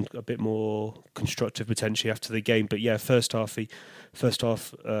and a bit more constructive potentially after the game. But yeah, first half he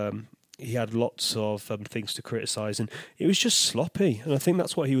had lots of things to criticise, and it was just sloppy. And I think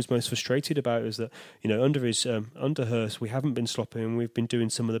that's what he was most frustrated about, is that under Hurst we haven't been sloppy and we've been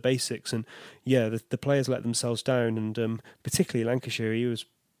doing some of the basics. And yeah, the players let themselves down, and particularly Lancashire. He was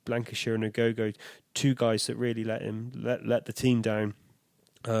Lancashire and Ogogo, 2 guys that really let the team down,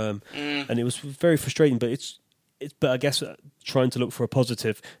 and it was very frustrating. But I guess trying to look for a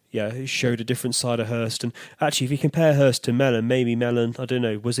positive, it showed a different side of Hurst. And actually, if you compare Hurst to Mellon, maybe Mellon, I don't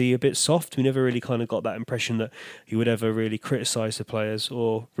know, was he a bit soft? We never really kind of got that impression that he would ever really criticise the players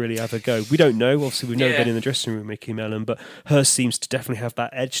or really have a go. We don't know. Obviously, we've never been in the dressing room with Mickey Mellon, but Hurst seems to definitely have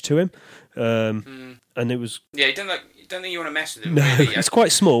that edge to him. And it was... Yeah, he don't think you want to mess with him. No, really, it's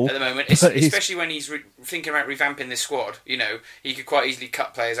quite small at the moment, especially when he's thinking about revamping this squad. He could quite easily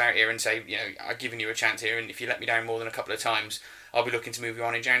cut players out here and say, I've given you a chance here, and if you let me down more than a couple of times, I'll be looking to move you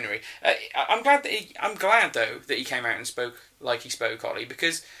on in January. I'm glad though that he came out and spoke like he spoke, Ollie,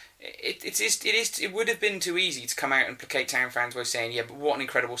 because it would have been too easy to come out and placate Town fans by saying, yeah, but what an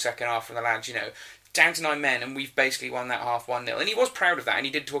incredible second half from the lads. down to 9 men, and we've basically won that half 1-0. And he was proud of that, and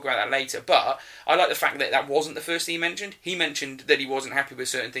he did talk about that later. But I like the fact that that wasn't the first thing he mentioned. He mentioned that he wasn't happy with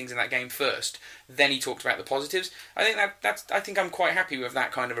certain things in that game first. Then he talked about the positives. I think I'm quite happy with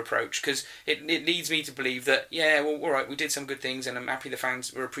that kind of approach, because it leads me to believe that, yeah, well, all right, we did some good things, and I'm happy the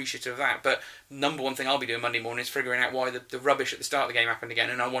fans were appreciative of that. But number one thing I'll be doing Monday morning is figuring out why the rubbish at the start of the game happened again,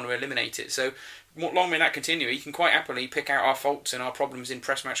 and I want to eliminate it. So long may that continue. He can quite happily pick out our faults and our problems in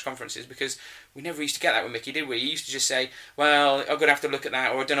press match conferences, because we never used to get that with Mickey, did we? He used to just say, well, I'm going to have to look at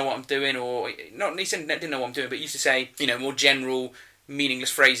that, or I don't know what I'm doing, or not. He said didn't know what I'm doing, but he used to say, more general,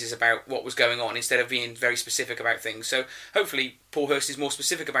 meaningless phrases about what was going on instead of being very specific about things. So hopefully Paul Hurst is more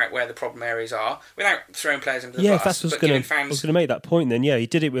specific about where the problem areas are without throwing players under the bus. That's what I was going to make that point then. Yeah, he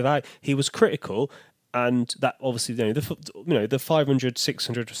did it without... He was critical, and that obviously, the 500,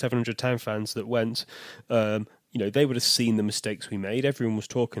 600, 700 town fans that went... they would have seen the mistakes we made. Everyone was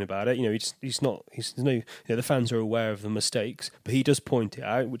talking about it. The fans are aware of the mistakes, but he does point it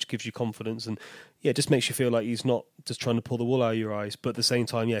out, which gives you confidence, and it just makes you feel like he's not just trying to pull the wool out of your eyes. But at the same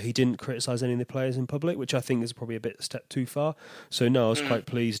time, he didn't criticise any of the players in public, which I think is probably a step too far. So no, I was quite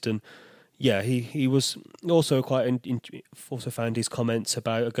pleased, and he was also also found his comments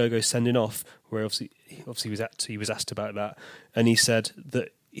about Agogo sending off, where obviously he was asked about that, and he said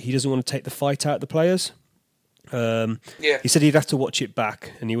that he doesn't want to take the fight out of the players. He said he'd have to watch it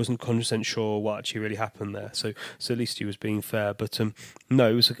back, and he wasn't 100% sure what actually really happened there. So at least he was being fair. But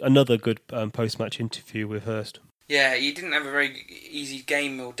no, it was another good post-match interview with Hurst. Yeah, he didn't have a very easy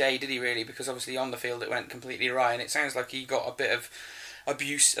game or day, did he? Really, because obviously on the field it went completely awry, and it sounds like he got a bit of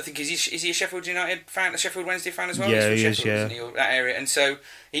abuse. I think is he a Sheffield United fan, a Sheffield Wednesday fan as well? Yeah, he is. Yeah, isn't he, or that area, and so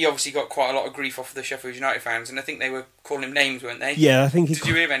he obviously got quite a lot of grief off the Sheffield United fans, and I think they were calling him names, weren't they? Yeah, I think. Did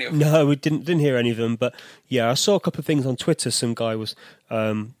you hear any of them? No, we didn't hear any of them, but yeah, I saw a couple of things on Twitter. Some guy was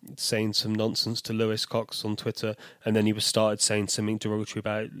saying some nonsense to Lewis Cox on Twitter, and then he started saying something derogatory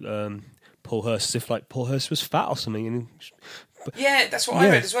about Paul Hurst, as if like Paul Hurst was fat or something. And yeah, that's what I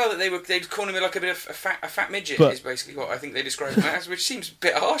read as well. That they'd call him like a bit of a fat midget. Is basically what I think they describe him as, which seems a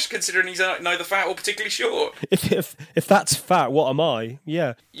bit harsh considering he's neither fat or particularly short. If that's fat, what am I?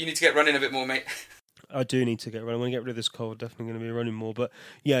 Yeah, you need to get running a bit more, mate. I do need to get running. When I get rid of this cold, definitely going to be running more. But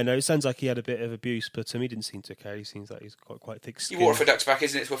yeah, no, it sounds like he had a bit of abuse, but he didn't seem to care. He seems like he's quite thick-skinned. You water for ducks back,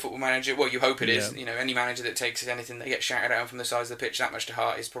 isn't it? To a football manager. Well, you hope it is. Any manager that takes anything that gets shouted at him from the sides of the pitch that much to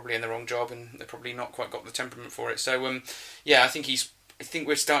heart is probably in the wrong job, and they're probably not quite got the temperament for it. So, I think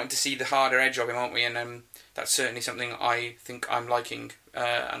we're starting to see the harder edge of him, aren't we? And that's certainly something I think I'm liking,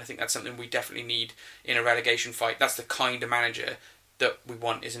 and I think that's something we definitely need in a relegation fight. That's the kind of manager that we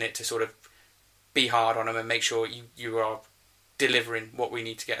want, isn't it? To sort of be hard on him and make sure you are delivering what we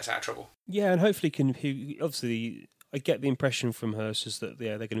need to get us out of trouble. Yeah, and hopefully obviously I get the impression from Hurst is that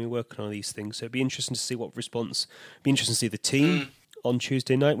they're going to be working on these things. So it'd be interesting to see what response. It'd be interesting to see the team on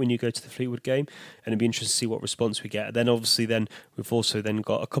Tuesday night when you go to the Fleetwood game, and it'd be interesting to see what response we get. And then obviously we've also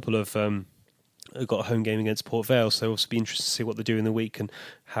got a couple of got a home game against Port Vale, so it'll be interesting to see what they do in the week and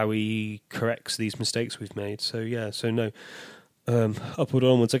how he corrects these mistakes we've made. So upward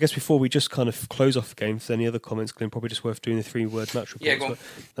onwards. I guess before we just kind of close off the game, if there's any other comments, Glenn, probably just worth doing the 3-word match report. Yeah, go on. I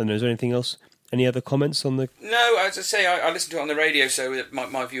don't know, is there anything else? Any other comments on the... No, as I say, I listened to it on the radio, so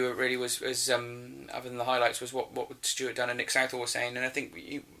my view really was other than the highlights, was what Stuart Dunn and Nick Southall were saying, and I think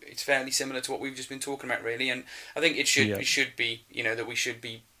it's fairly similar to what we've just been talking about, really, and I think it should be, that we should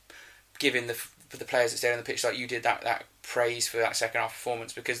be giving the players that stay on the pitch, like you did, that praise for that second half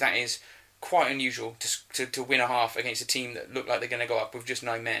performance, because that is quite unusual to win a half against a team that look like they're going to go up with just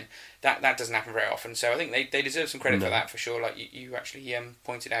 9 men. That doesn't happen very often, so I think they deserve some credit for that, for sure, like you actually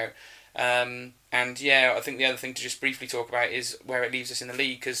pointed out. And I think the other thing to just briefly talk about is where it leaves us in the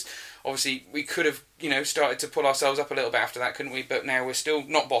league, because obviously we could have started to pull ourselves up a little bit after that, couldn't we? But now we're still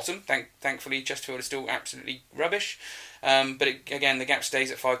not bottom. Thankfully Chesterfield is still absolutely rubbish, but again the gap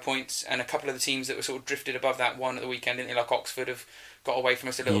stays at 5 points, and a couple of the teams that were sort of drifted above that one at the weekend, didn't they, like Oxford, have got away from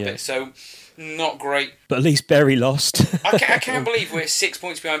us a little bit, so not great. But at least Bury lost. I can't believe we're 6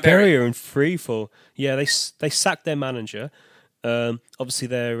 points behind Bury. Bury are in freefall. Yeah, they sacked their manager. Obviously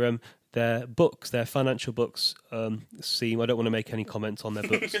their books, their financial books, seem... I don't want to make any comments on their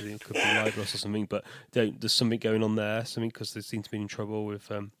books. It could be libelous or something, but there's something going on there, because they seem to be in trouble with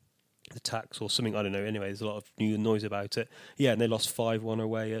the tax or something. I don't know. Anyway, there's a lot of new noise about it. Yeah, and they lost 5-1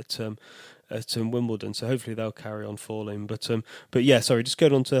 away at Wimbledon, so hopefully they'll carry on falling. But yeah, sorry, just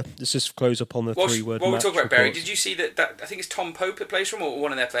going on to... Let's just close up on the 3-word match. While we talk about Bury, did you see that I think it's Tom Pope that plays from, or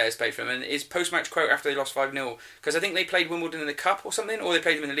one of their players played from, and his post-match quote after they lost 5-0, because I think they played Wimbledon in the Cup or something, or they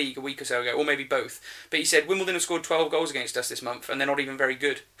played them in the league a week or so ago, or maybe both. But he said, Wimbledon have scored 12 goals against us this month, and they're not even very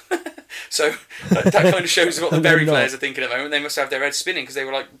good. So that kind of shows what the And they're Bury not. players are thinking at the moment. They must have their heads spinning because they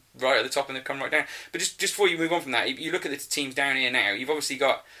were like right at the top and they've come right down. But just before you move on from that, you look at the teams down here now. You've obviously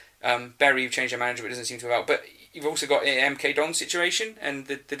got Bury, who've changed their manager, but it doesn't seem to have helped. But you've also got MK Don's situation and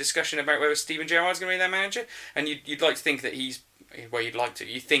the discussion about whether Steven Gerrard's going to be their manager. And you'd like to think that he's... Well, you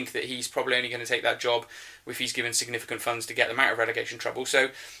think that he's probably only going to take that job if he's given significant funds to get them out of relegation trouble.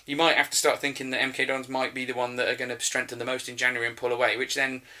 So you might have to start thinking that MK Dons might be the one that are going to strengthen the most in January and pull away, which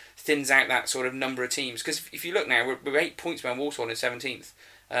then thins out that sort of number of teams. Because if you look now, we're 8 points behind Walsall in 17th.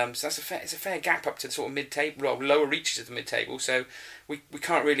 So that's it's a fair gap up to the sort of mid-table, well, lower reaches of the mid-table. So we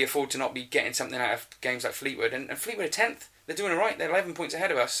can't really afford to not be getting something out of games like Fleetwood. And Fleetwood are 10th. They're doing all right. They're 11 points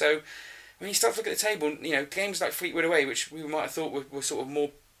ahead of us. So when you start to look at the table, games like Fleetwood away, which we might have thought were sort of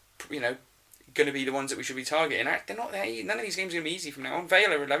more, going to be the ones that we should be targeting, they're not there. None of these games are going to be easy from now on.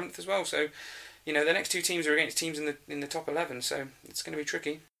 Vale are 11th as well. So, the next two teams are against teams in the top 11. So it's going to be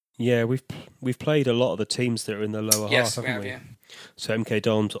tricky. Yeah, we've played a lot of the teams that are in the lower half, haven't we? Yeah. So MK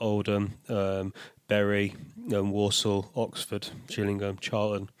Dons, Oldham, Bury, Walsall, Oxford, Gillingham,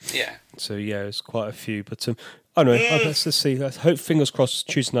 Charlton. Yeah. So yeah, it's quite a few. But anyway, let's see. Let's hope, fingers crossed,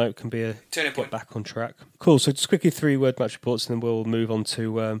 Tuesday night can be a turning point. Get back on track. Cool. So just quickly 3-word match reports, and then we'll move on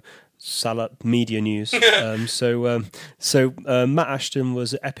to Salop media news. So Matt Ashton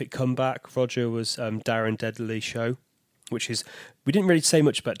was an epic comeback. Roger was Darren Deadly show, which is, we didn't really say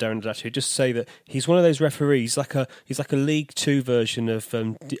much about Darren Deadly. Just say that he's one of those referees, he's like a League Two version of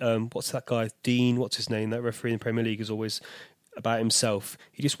what's that guy Dean? What's his name? That referee in the Premier League is always about himself.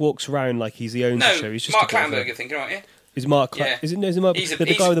 He just walks around like he's the owner of the show. He's just Mark Clattenburg, you're thinking, aren't you? Is Mark? Yeah. Is it Mark?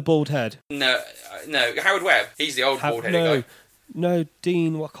 The guy with the bald head. No, Howard Webb. He's the old bald-headed guy. No,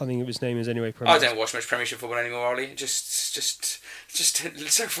 Dean. What I can't think of his name is anyway. I don't watch much Premiership football anymore, Ollie. Just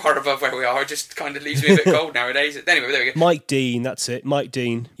so far above where we are, it just kind of leaves me a bit cold nowadays. Anyway, there we go. Mike Dean, that's it. Mike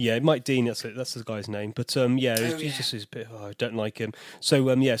Dean. Yeah, Mike Dean, that's it. That's the guy's name. But he's just a bit, I don't like him.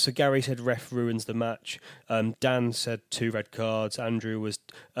 So so Gary said ref ruins the match. Dan said 2 red cards. Andrew was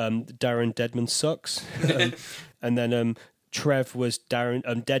Darren Deadman sucks. And then Trev was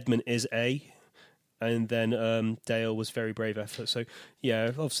Darren Deadman is A. And then Dale was very brave effort. So yeah,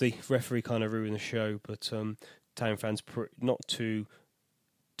 obviously referee kind of ruined the show, but Town fans not too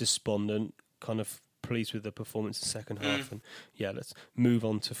despondent, kind of pleased with the performance in the second half. And yeah, let's move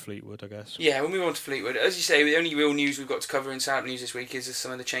on to Fleetwood, I guess. Yeah, we'll move on to Fleetwood. As you say, the only real news we've got to cover in Salop News this week is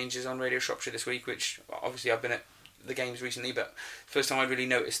some of the changes on Radio Shropshire this week, which obviously I've been at the games recently, but first time I've really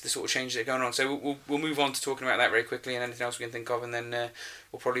noticed the sort of changes that are going on. So we'll move on to talking about that very quickly, and anything else we can think of, and then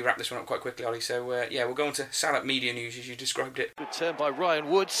we'll probably wrap this one up quite quickly, Ollie. So we'll go on to Salop media news as you described it. Good turn by Ryan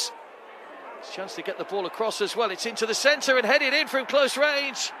Woods. Chance to get the ball across as well. It's into the centre and headed in from close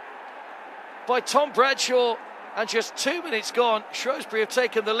range by Tom Bradshaw. And just 2 minutes gone, Shrewsbury have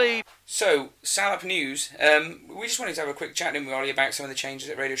taken the lead. So, Salop News, we just wanted to have a quick chat, didn't we, Ollie, about some of the changes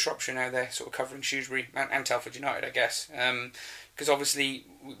at Radio Shropshire now. They're sort of covering Shrewsbury and Telford United, I guess. Because obviously,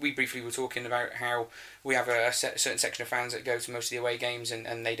 we briefly were talking about how we have a certain section of fans that go to most of the away games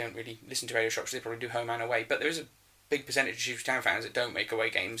and they don't really listen to Radio Shropshire. They probably do home and away. But there is a big percentage of Shrewsbury Town fans that don't make away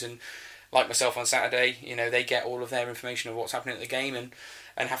games. And like myself on Saturday, they get all of their information of what's happening at the game and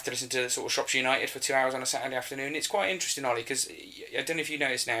have to listen to sort of Shropshire United for 2 hours on a Saturday afternoon. It's quite interesting, Ollie, because I don't know if you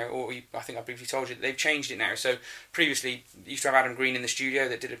noticed now, or I think I briefly told you, that they've changed it now. So previously, you used to have Adam Green in the studio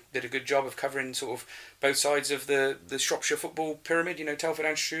that did a good job of covering sort of both sides of the Shropshire football pyramid, Telford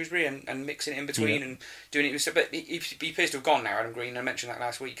and Shrewsbury, and mixing it in between and doing it. But he appears to have gone now, Adam Green. I mentioned that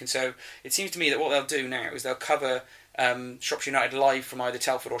last week. And so it seems to me that what they'll do now is they'll cover Shropshire United live from either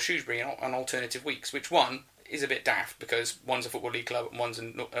Telford or Shrewsbury on alternative weeks, which one is a bit daft because one's a Football League club and one's a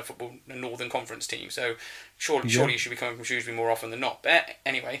Northern Conference team. So surely you should be coming from Shrewsbury more often than not. But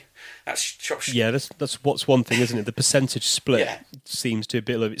anyway, that's Shropshire. Yeah, that's what's one thing, isn't it? The percentage split seems to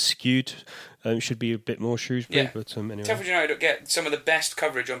be a little bit skewed. It should be a bit more Shrewsbury, but anyway. Telford United get some of the best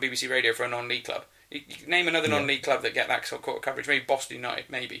coverage on BBC Radio for a non-league club. You name another non-league club that get that sort of coverage. Maybe Boston United,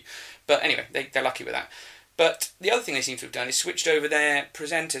 maybe. But anyway, they're lucky with that. But the other thing they seem to have done is switched over their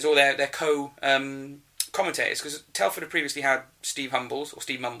presenters or their commentators, because Telford had previously had Steve Mumbles,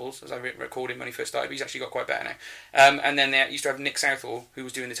 as I recalled him when he first started, but he's actually got quite better now. And then they used to have Nick Southall, who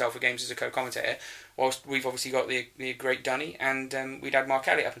was doing the Telford games as a co-commentator, whilst we've obviously got the great Dunny, and we'd had Mark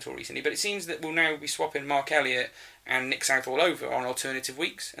Elliott up until recently. But it seems that we'll now be swapping Mark Elliott and Nick Southall over on alternative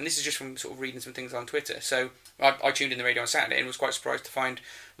weeks, and this is just from sort of reading some things on Twitter. So I tuned in the radio on Saturday and was quite surprised to find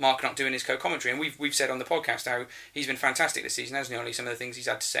Mark not doing his co-commentary, and we've said on the podcast how he's been fantastic this season, hasn't he, Ollie? Some of the things he's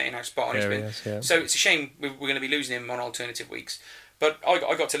had to say and how spot on he's been. So it's a shame we're going to be losing him on alternative weeks. But I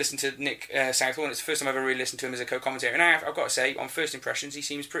got to listen to Nick Southall, and it's the first time I've ever really listened to him as a co-commentator. And I've got to say, on first impressions, he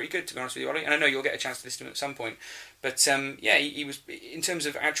seems pretty good, to be honest with you, Ollie. And I know you'll get a chance to listen to him at some point. But he was, in terms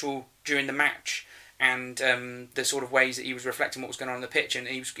of actual during the match, and the sort of ways that he was reflecting what was going on the pitch, and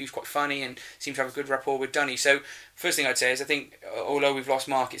he was quite funny and seemed to have a good rapport with Dunny. So first thing I'd say is I think, although we've lost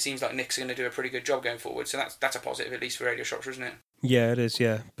Mark, it seems like Nick's going to do a pretty good job going forward. So that's a positive, at least for Radio Shropshire, isn't it? Yeah, it is.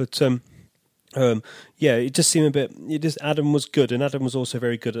 Yeah, but it just seemed a bit. Adam was good, and Adam was also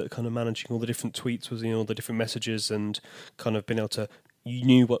very good at kind of managing all the different tweets, all the different messages, and kind of being able to. You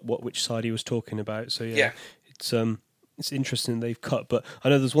knew which side he was talking about. So yeah. It's interesting they've cut, but I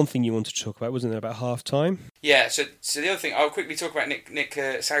know there's one thing you wanted to talk about, wasn't there, about half time? Yeah, so the other thing, I'll quickly talk about Nick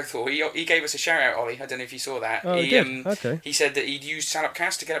Southall. He gave us a shout out, Ollie. I don't know if you saw that. Oh, he did? Okay. He said that he'd used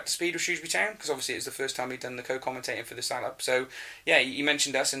Salopcast to get up to speed with Shrewsbury Town, because obviously it was the first time he'd done the co-commentating for the Salop. So yeah, he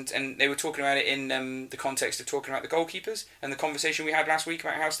mentioned us, and they were talking about it in the context of talking about the goalkeepers and the conversation we had last week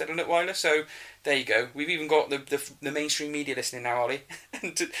about Halstead and Lettweiler. So there you go. We've even got the mainstream media listening now, Ollie,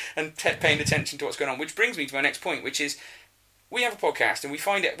 and paying attention to what's going on. Which brings me to my next point, which is, we have a podcast, and we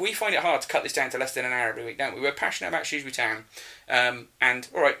find it hard to cut this down to less than an hour every week, don't we? We're passionate about Shrewsbury Town, and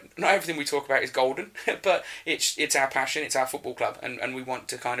all right, not everything we talk about is golden, but it's our passion, it's our football club, and we want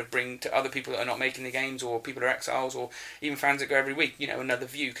to kind of bring to other people that are not making the games, or people who are exiles, or even fans that go every week, another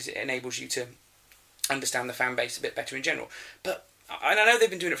view, because it enables you to understand the fan base a bit better in general. But and I know they've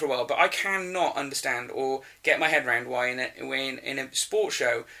been doing it for a while, but I cannot understand or get my head around why in a sports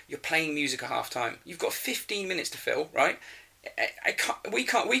show you're playing music at half time. You've got 15 minutes to fill, right? We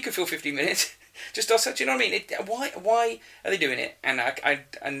could fill 15 minutes. Just us, do you know what I mean? Why are they doing it? And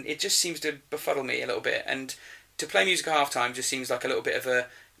and it just seems to befuddle me a little bit. And to play music at half time just seems like a little bit of a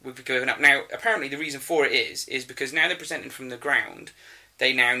we've given up. Now, apparently the reason for it is because now they're presenting from the ground.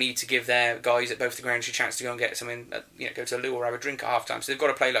 They now need to give their guys at both the grounds a chance to go and get something, go to a loo or have a drink at half time. So they've got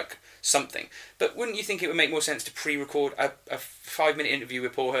to play like something. But wouldn't you think it would make more sense to pre-record a 5-minute interview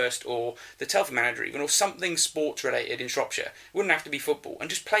with Paul Hurst or the Telford manager even, or something sports related in Shropshire? It wouldn't have to be football, and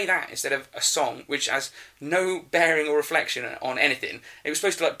just play that instead of a song which has no bearing or reflection on anything. It was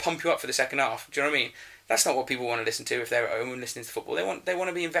supposed to pump you up for the second half. Do you know what I mean? That's not what people want to listen to if they're at home and listening to football. They want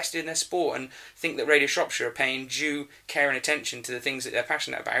to be invested in their sport and think that Radio Shropshire are paying due care and attention to the things that they're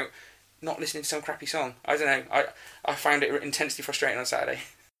passionate about, not listening to some crappy song. I don't know. I found it intensely frustrating on Saturday.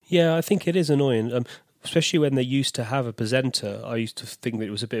 Yeah, I think it is annoying. Especially when they used to have a presenter, I used to think that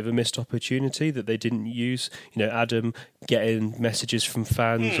it was a bit of a missed opportunity that they didn't use. Adam getting messages from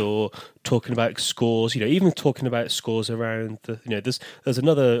fans or talking about scores. Even talking about scores around the. There's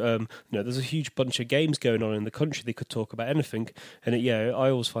another. There's a huge bunch of games going on in the country. They could talk about anything, and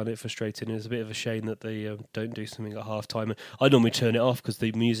I always find it frustrating. It's a bit of a shame that they don't do something at half time. I normally turn it off because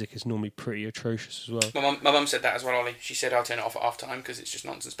the music is normally pretty atrocious as well. My mum said that as well, Ollie. She said I'll turn it off at half time because it's just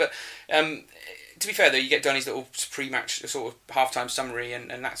nonsense. But to be fair, though, you get Donny's little pre-match sort of half-time summary, and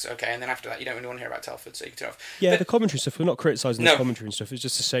that's okay. And then after that, you don't really want to hear about Telford, so you can turn it off. Yeah, the commentary stuff, we're not criticising the commentary and stuff. It's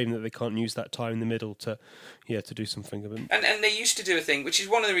just a shame that they can't use that time in the middle to do something. And they used to do a thing, which is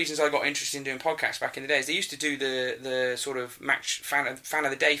one of the reasons I got interested in doing podcasts back in the days. They used to do the sort of match fan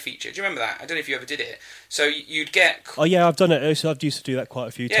of the day feature. Do you remember that? I don't know if you ever did it. So you'd get... Oh, yeah, I've done it. So I've used to do that quite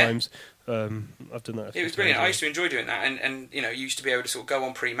a few times. I've done that. It was brilliant. I used to enjoy doing that, and you used to be able to sort of go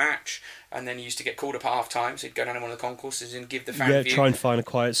on pre-match, and then you used to get called up at half time, so you'd go down to one of the concourses and give the fan view. Try and find a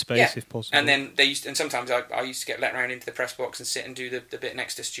quiet space if possible. And then sometimes I used to get let round into the press box and sit and do the bit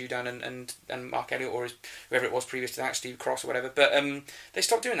next to Stu Dunn and Mark Elliott, or whoever it was previous to that, Steve Cross or whatever. But they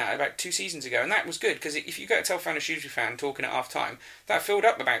stopped doing that about 2 seasons ago, and that was good, because if you go to Telford fan or Shrewsbury fan talking at half time, that filled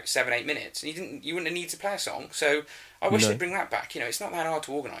up about 7-8 minutes, and you wouldn't need to play a song. So I wish they'd bring that back. It's not that hard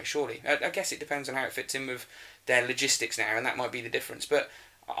to organise, surely. I guess it depends on how it fits in with their logistics now, and that might be the difference. But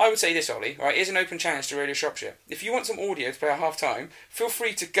I would say this, Ollie, right, here's an open challenge to Radio Shropshire. If you want some audio to play at half time, feel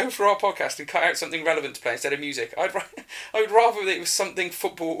free to go for our podcast and cut out something relevant to play instead of music. I would rather that it was something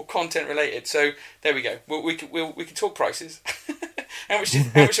football or content related. So there we go. We can talk prices. How much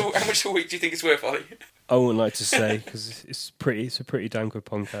a week do you think it's worth, Ollie? I wouldn't like to say, because it's a pretty damn good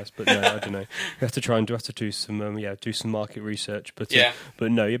podcast. But no, I don't know. We have to do some market research. But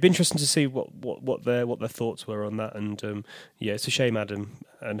but no, it'd be interesting to see what their thoughts were on that. And it's a shame Adam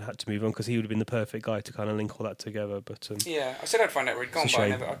had to move on, because he would have been the perfect guy to kind of link all that together. But I said I'd find out where he'd gone, but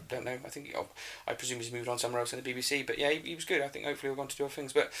I don't know. I presume he's moved on somewhere else in the BBC. But yeah, he was good. I think hopefully we're going to do other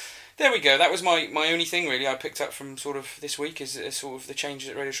things. But there we go. That was my only thing really I picked up from sort of this week, is sort of the changes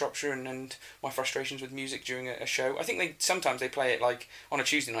at Radio Shropshire and my frustrations with music during a show. I think sometimes they play it like on a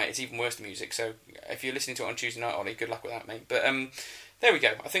Tuesday night. It's even worse than music. So if you're listening to it on Tuesday night, Ollie, good luck with that, mate. But There we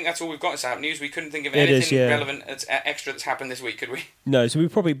go. I think that's all we've got in South news. We couldn't think of It anything is, yeah. relevant extra that's happened this week, could we? No, so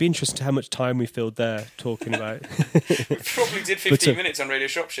we'd probably be interested to how much time we filled there talking about. We probably did 15 minutes on Radio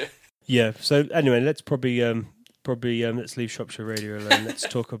Shropshire. Yeah. So anyway, let's probably let's leave Shropshire Radio alone. Let's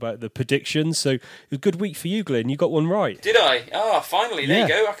talk about the predictions. So it was a good week for you, Glenn. You got one right. Did I? Oh, finally. There you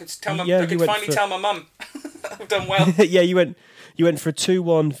go. I could tell my. I could finally tell my mum. I've done well. Yeah, you went for a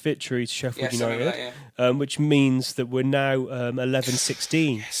 2-1 victory to Sheffield United, like that, which means that we're now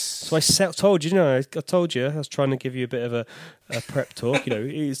 11-16. Yes. So I told you, I told you, I was trying to give you a bit of a prep talk.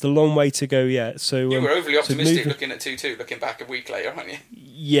 It's the long way to go yet. So you were overly optimistic looking at 2-2, looking back a week later, aren't you?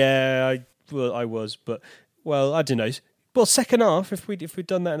 Yeah, I was, but I don't know. Well, second half, if we'd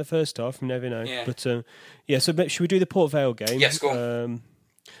done that in the first half, you never know. Yeah. But so should we do the Port Vale game? Yes, go on.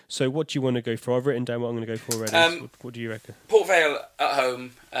 So what do you want to go for? I've written down what I'm going to go for already. What do you reckon? Port Vale at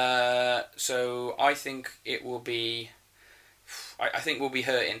home. So I think it will be. I think we'll be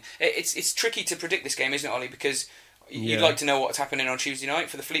hurting. It's tricky to predict this game, isn't it, Ollie? Because you'd like to know what's happening on Tuesday night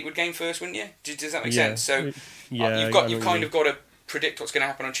for the Fleetwood game first, wouldn't you? Does that make sense? So you've kind of got to predict what's going to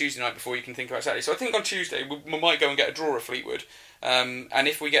happen on Tuesday night before you can think about Saturday. So I think on Tuesday we might go and get a draw at Fleetwood. And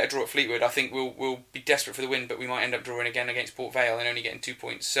if we get a draw at Fleetwood, I think we'll be desperate for the win, but we might end up drawing again against Port Vale and only getting 2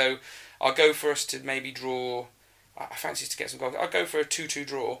 points. So I'll go for us to maybe draw. I fancy us to get some goals. I'll go for a 2-2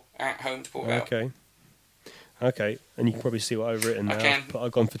 draw at home to Port Vale. Okay, and you can probably see what I've written now. I can. But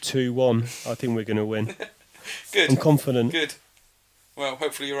I've gone for 2-1. I think we're going to win. Good. I'm confident. Good. Well,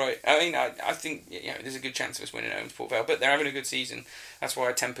 hopefully you're right. I mean, I think there's a good chance of us winning at home to Port Vale, but they're having a good season. That's why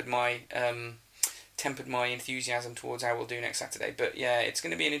I tempered my enthusiasm towards how we'll do next Saturday. But yeah, it's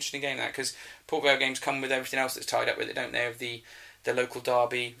going to be an interesting game, that, because Port Vale games come with everything else that's tied up with it, don't they? Of the local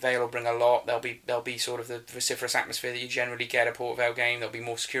derby, Vale will bring a lot. There'll be sort of the vociferous atmosphere that you generally get at a Port Vale game. There'll be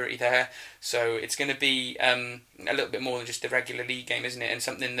more security there, so it's going to be a little bit more than just a regular league game, isn't it? And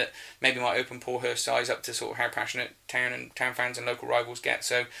something that maybe might open Porthurst's eyes up to sort of how passionate town fans and local rivals get.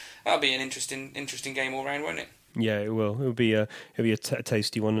 So that'll be an interesting game all round, won't it? Yeah, it will. It'll be a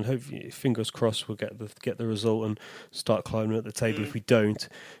tasty one, and hopefully, fingers crossed, we'll get the result and start climbing at the table. If we don't,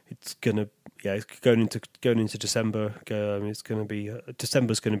 it's gonna going into December. It's gonna be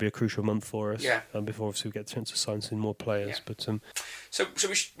December's going to be a crucial month for us. Yeah. Before obviously we get the chance to sign some more players. Yeah. But so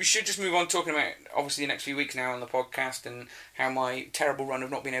we should just move on talking about obviously the next few weeks now on the podcast and how my terrible run of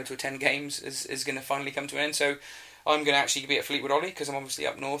not being able to attend games is going to finally come to an end. So I'm going to actually be at Fleetwood, Ollie, because I'm obviously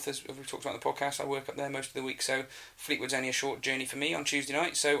up north, as we've talked about in the podcast. I work up there most of the week, so Fleetwood's only a short journey for me on Tuesday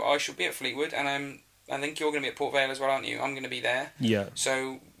night. So I shall be at Fleetwood, and I think you're going to be at Port Vale as well, aren't you? I'm going to be there. Yeah.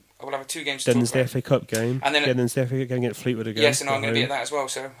 So I will have 2 games to then talk there's about. the FA Cup game. And then there's the FA Cup game at Fleetwood again. Yes, and I'm going to be at that as well.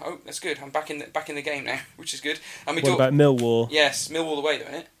 So that's good. I'm back in the game now, which is good. And what about Millwall? Yes, Millwall away, though,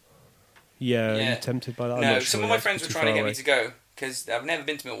 isn't it? Yeah. Are you tempted by that? No, some of my friends were trying to get me to go, because I've never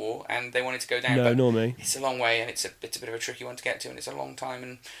been to Millwall and they wanted to go down. No, nor me. It's a long way and it's a bit of a tricky one to get to, and it's a long time,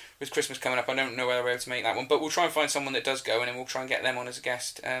 and with Christmas coming up I don't know whether we're able to make that one, but we'll try and find someone that does go, and then we'll try and get them on as a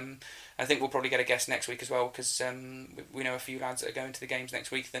guest. I think we'll probably get a guest next week as well, because we know a few lads that are going to the games next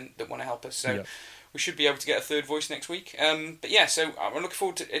week that want to help us, so we should be able to get a third voice next week. But yeah, so I'm looking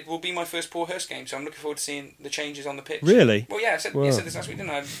forward to it. Will be my first Porthurst game, so I'm looking forward to seeing the changes on the pitch. Really? Well, yeah, I said this last week,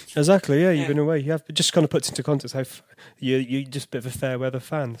 didn't I? Exactly. Yeah, you've been away. You have. It just kind of puts into context how you're just a bit of a fair weather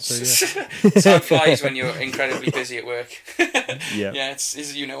fan. So yeah. Time flies when you're incredibly busy at work. Yeah. It's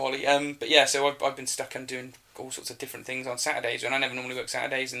Ollie. But yeah, so I've been stuck on doing all sorts of different things on Saturdays, and I never normally work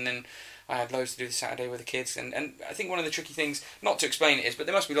Saturdays, and then I had loads to do this Saturday with the kids, and I think one of the tricky things, not to explain it is, but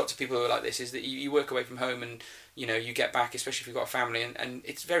there must be lots of people who are like this, is that you work away from home and you get back, especially if you've got a family, and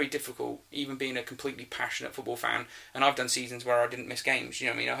it's very difficult, even being a completely passionate football fan, and I've done seasons where I didn't miss games,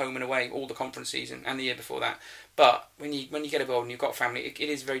 home and away, all the conference season and the year before that. But when you get a bit old and you've got a family, it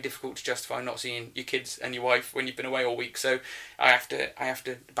is very difficult to justify not seeing your kids and your wife when you've been away all week. So I have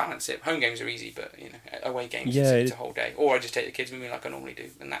to balance it. Home games are easy, but away games it's a whole day. Or I just take the kids with me like I normally do,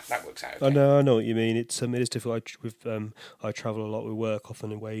 and that works out. Okay. I know what you mean. It is difficult. I travel a lot with work,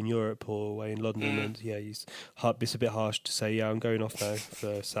 often away in Europe or away in London, and it's a bit harsh to say I'm going off now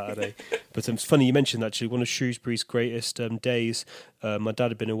for Saturday. But it's funny you mentioned actually one of Shrewsbury's greatest days. My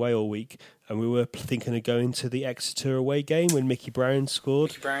dad had been away all week, and we were thinking of going to the Exeter away game when Mickey Brown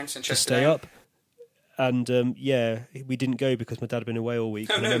scored Mickey Brown, to stay up. And we didn't go because my dad had been away all week.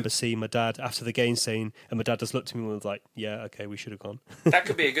 Oh, and no. I remember seeing my dad after the game saying, and my dad just looked at me and was like, "Yeah, okay, we should have gone." That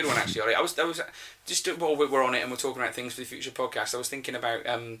could be a good one, actually, Ollie. I was just while we're on it and we're talking about things for the future podcast. I was thinking about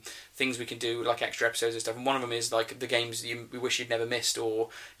things we can do, like extra episodes and stuff. And one of them is like the games we wish you'd never missed, or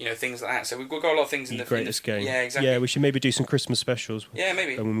things like that. So we've got a lot of things in the greatest game. Yeah, exactly. Yeah, we should maybe do some Christmas specials. Yeah,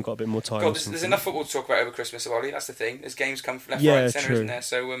 maybe. When we've got a bit more time. God, there's enough football to talk about over Christmas, Ollie. That's the thing. There's games come left, Yeah, right, and centre, true. isn't there?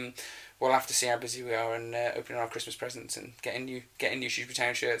 So we'll have to see how busy we are and opening our Christmas presents and getting new Shrewsbury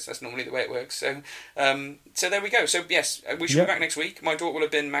Town shirts. That's normally the way it works. So there we go. So yes, we should be back next week. My daughter will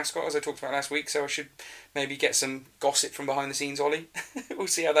have been mascot, as I talked about last week, so I should maybe get some gossip from behind the scenes, Ollie. We'll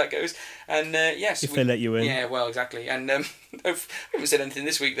see how that goes. And yes, if they let you in. Yeah, well, exactly. And I haven't said anything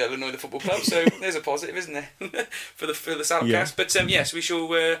this week that'll annoy the football club, so there's a positive, isn't there, for the Salopcast? Yeah. But yes, we shall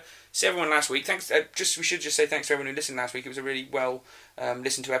see everyone last week. Thanks. We should just say thanks to everyone who listened last week. It was a really well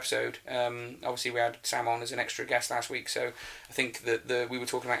listened to episode. Obviously, we had Sam on as an extra guest last week, so I think that we were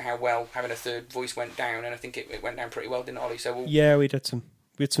talking about how well having a third voice went down, and I think it went down pretty well, didn't it, Ollie? So we had some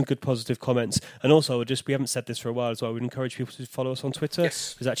good positive comments, and also we haven't said this for a while as well. We'd encourage people to follow us on Twitter.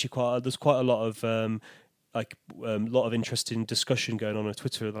 Yes. There's actually quite a lot of lot of interesting discussion going on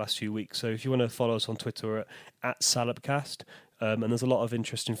Twitter in the last few weeks. So if you want to follow us on Twitter, we're at Salopcast. And there's a lot of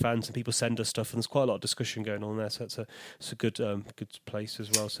interesting fans and people send us stuff, and there's quite a lot of discussion going on there. So it's a good place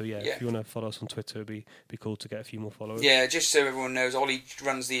as well. So if you want to follow us on Twitter, it'd be cool to get a few more followers. Yeah, just so everyone knows, Ollie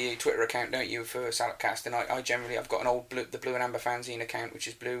runs the Twitter account, don't you, for Salopcast, and I've got an old the Blue and Amber fanzine account, which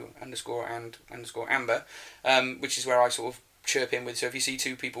is blue_and_amber, which is where I sort of chirp in with. So if you see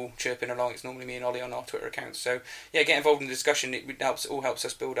two people chirping along, it's normally me and Ollie on our Twitter accounts. So get involved in the discussion. It helps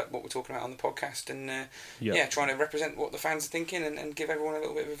us build up what we're talking about on the podcast, and trying to represent what the fans are thinking and give everyone a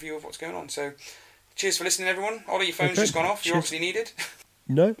little bit of a view of what's going on. So cheers for listening, everyone. Ollie, your phone's just gone off. You're obviously needed.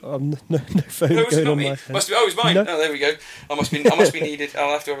 No, no phone No, going on me. my phone. Must be. Oh, it's mine. No. Oh, there we go. I must be needed.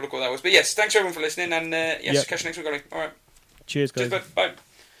 I'll have to have a look what that was. But yes, thanks everyone for listening, and catch you next week, Ollie. All right. Cheers, guys. Cheers, bud. Bye.